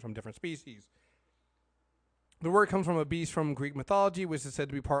combinations from different species. The word comes from a beast from Greek mythology, which is said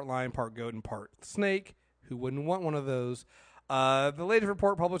to be part lion, part goat, and part snake. Who wouldn't want one of those? The latest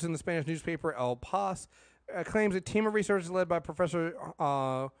report, published in the Spanish newspaper El Pas, claims a team of researchers led by Professor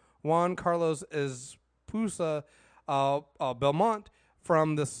Juan Carlos Espusa Belmont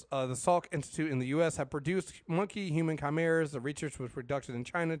from the Salk Institute in the U.S. have produced monkey-human chimeras. The research was conducted in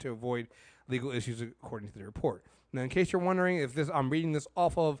China to avoid legal issues, according to the report. Now, in case you're wondering if I'm reading this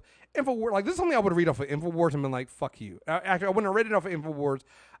off of InfoWars, like this is something I would read off of InfoWars and been like, "Fuck you." Actually, I wouldn't have read it off of InfoWars.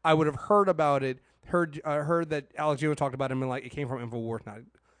 I would have heard about it, heard that Alex Jones talked about it, and been like, it came from InfoWars. Not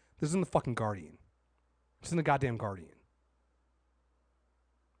this is in the fucking Guardian. This is in the goddamn Guardian.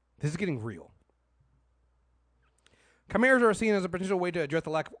 This is getting real. Chimeras are seen as a potential way to address the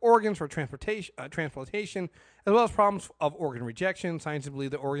lack of organs for transplantation, as well as problems of organ rejection. Scientists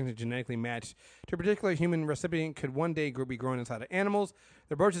believe that organs are genetically matched to a particular human recipient could one day be grown inside of animals.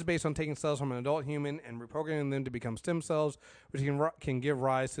 The approach is based on taking cells from an adult human and reprogramming them to become stem cells, which can give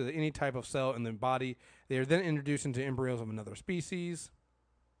rise to any type of cell in the body. They are then introduced into embryos of another species.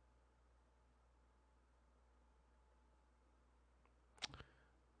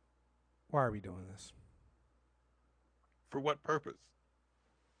 Why are we doing this? For what purpose?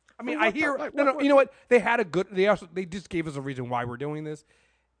 I mean, I hear you know what? They had a good. They just gave us a reason why we're doing this.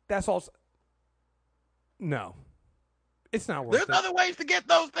 That's also no. It's not worth it. There's other ways to get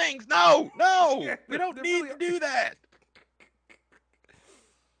those things. No, we don't need to do that.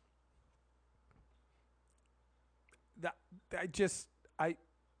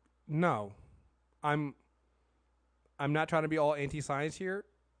 No. I'm not trying to be all anti-science here,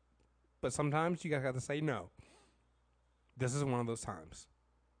 but sometimes you guys got to say no. This is one of those times.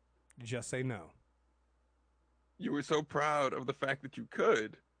 Just say no. You were so proud of the fact that you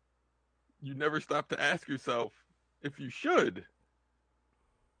could. You never stopped to ask yourself if you should.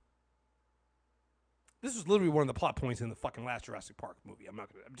 This was literally one of the plot points in the fucking last Jurassic Park movie. I'm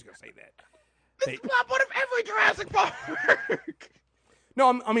just gonna say that. This is the plot point of every Jurassic Park.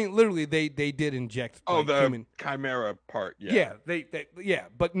 No, I mean literally they did inject. Oh, like, the human chimera part. Yeah. Yeah,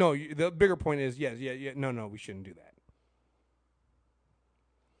 but no. The bigger point is no, we shouldn't do that.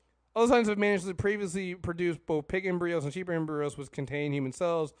 Other scientists have managed to previously produce both pig embryos and sheep embryos which contain human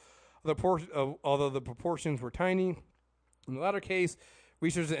cells, although the proportions were tiny. In the latter case,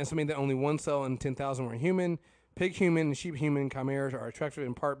 researchers estimate that only one cell in 10,000 were human. Pig human and sheep human chimeras are attractive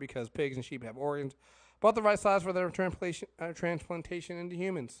in part because pigs and sheep have organs about the right size for their transplantation into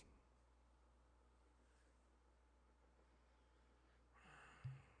humans.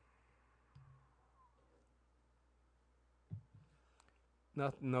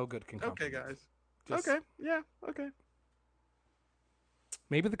 No good can come. Okay, guys. Okay. Yeah. Okay.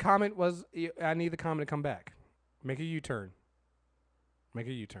 Maybe the comment was, I need the comment to come back. Make a U-turn.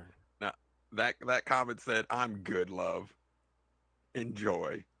 Now, that comment said, "I'm good, love.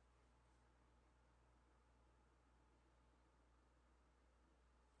 Enjoy."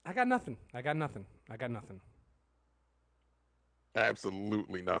 I got nothing.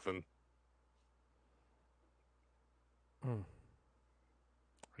 Absolutely nothing.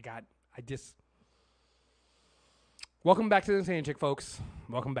 Welcome back to the Insane Chick, folks.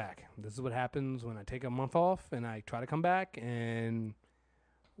 Welcome back. This is what happens when I take a month off and I try to come back, and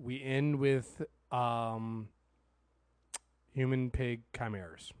we end with human pig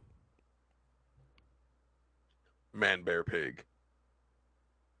chimeras. Man, bear, pig.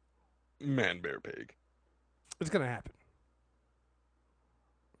 Man, bear, pig. It's gonna happen.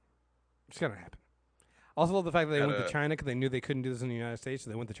 Also love the fact that they went Gotta- to China because they knew they couldn't do this in the United States, so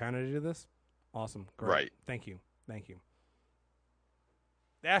they went to China to do this. Awesome. Great. Right. Thank you.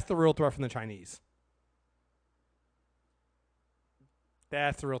 That's the real threat from the Chinese.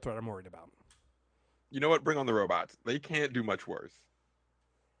 That's the real threat I'm worried about. You know what? Bring on the robots. They can't do much worse.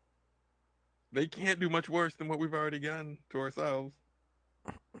 They can't do much worse than what we've already done to ourselves.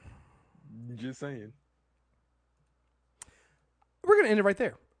 Just saying. We're going to end it right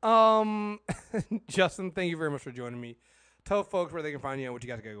there. Justin, thank you very much for joining me. Tell folks where they can find you and what you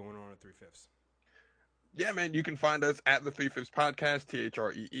guys got going on at 3/5. Yeah, man, you can find us at the 3/5 Podcast,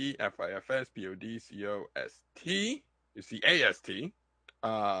 THREEFIFSPODCOST. You see AST.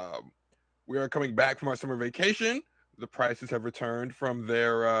 We are coming back from our summer vacation. The Prices have returned from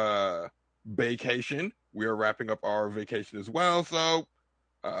their vacation. We are wrapping up our vacation as well. So,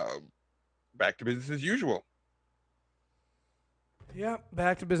 back to business as usual. Yeah,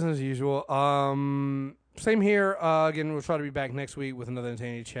 back to business as usual. Same here. Again, we'll try to be back next week with another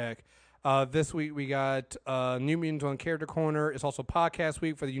Insanity Check. This week we got New Mutants on Character Corner. It's also podcast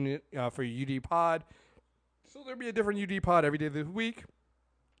week for the unit for UD Pod. So there'll be a different UD Pod every day this week.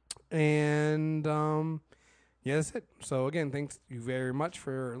 And yeah, that's it. So again, thanks you very much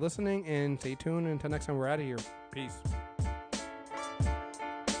for listening, and stay tuned until next time. We're out of here. Peace.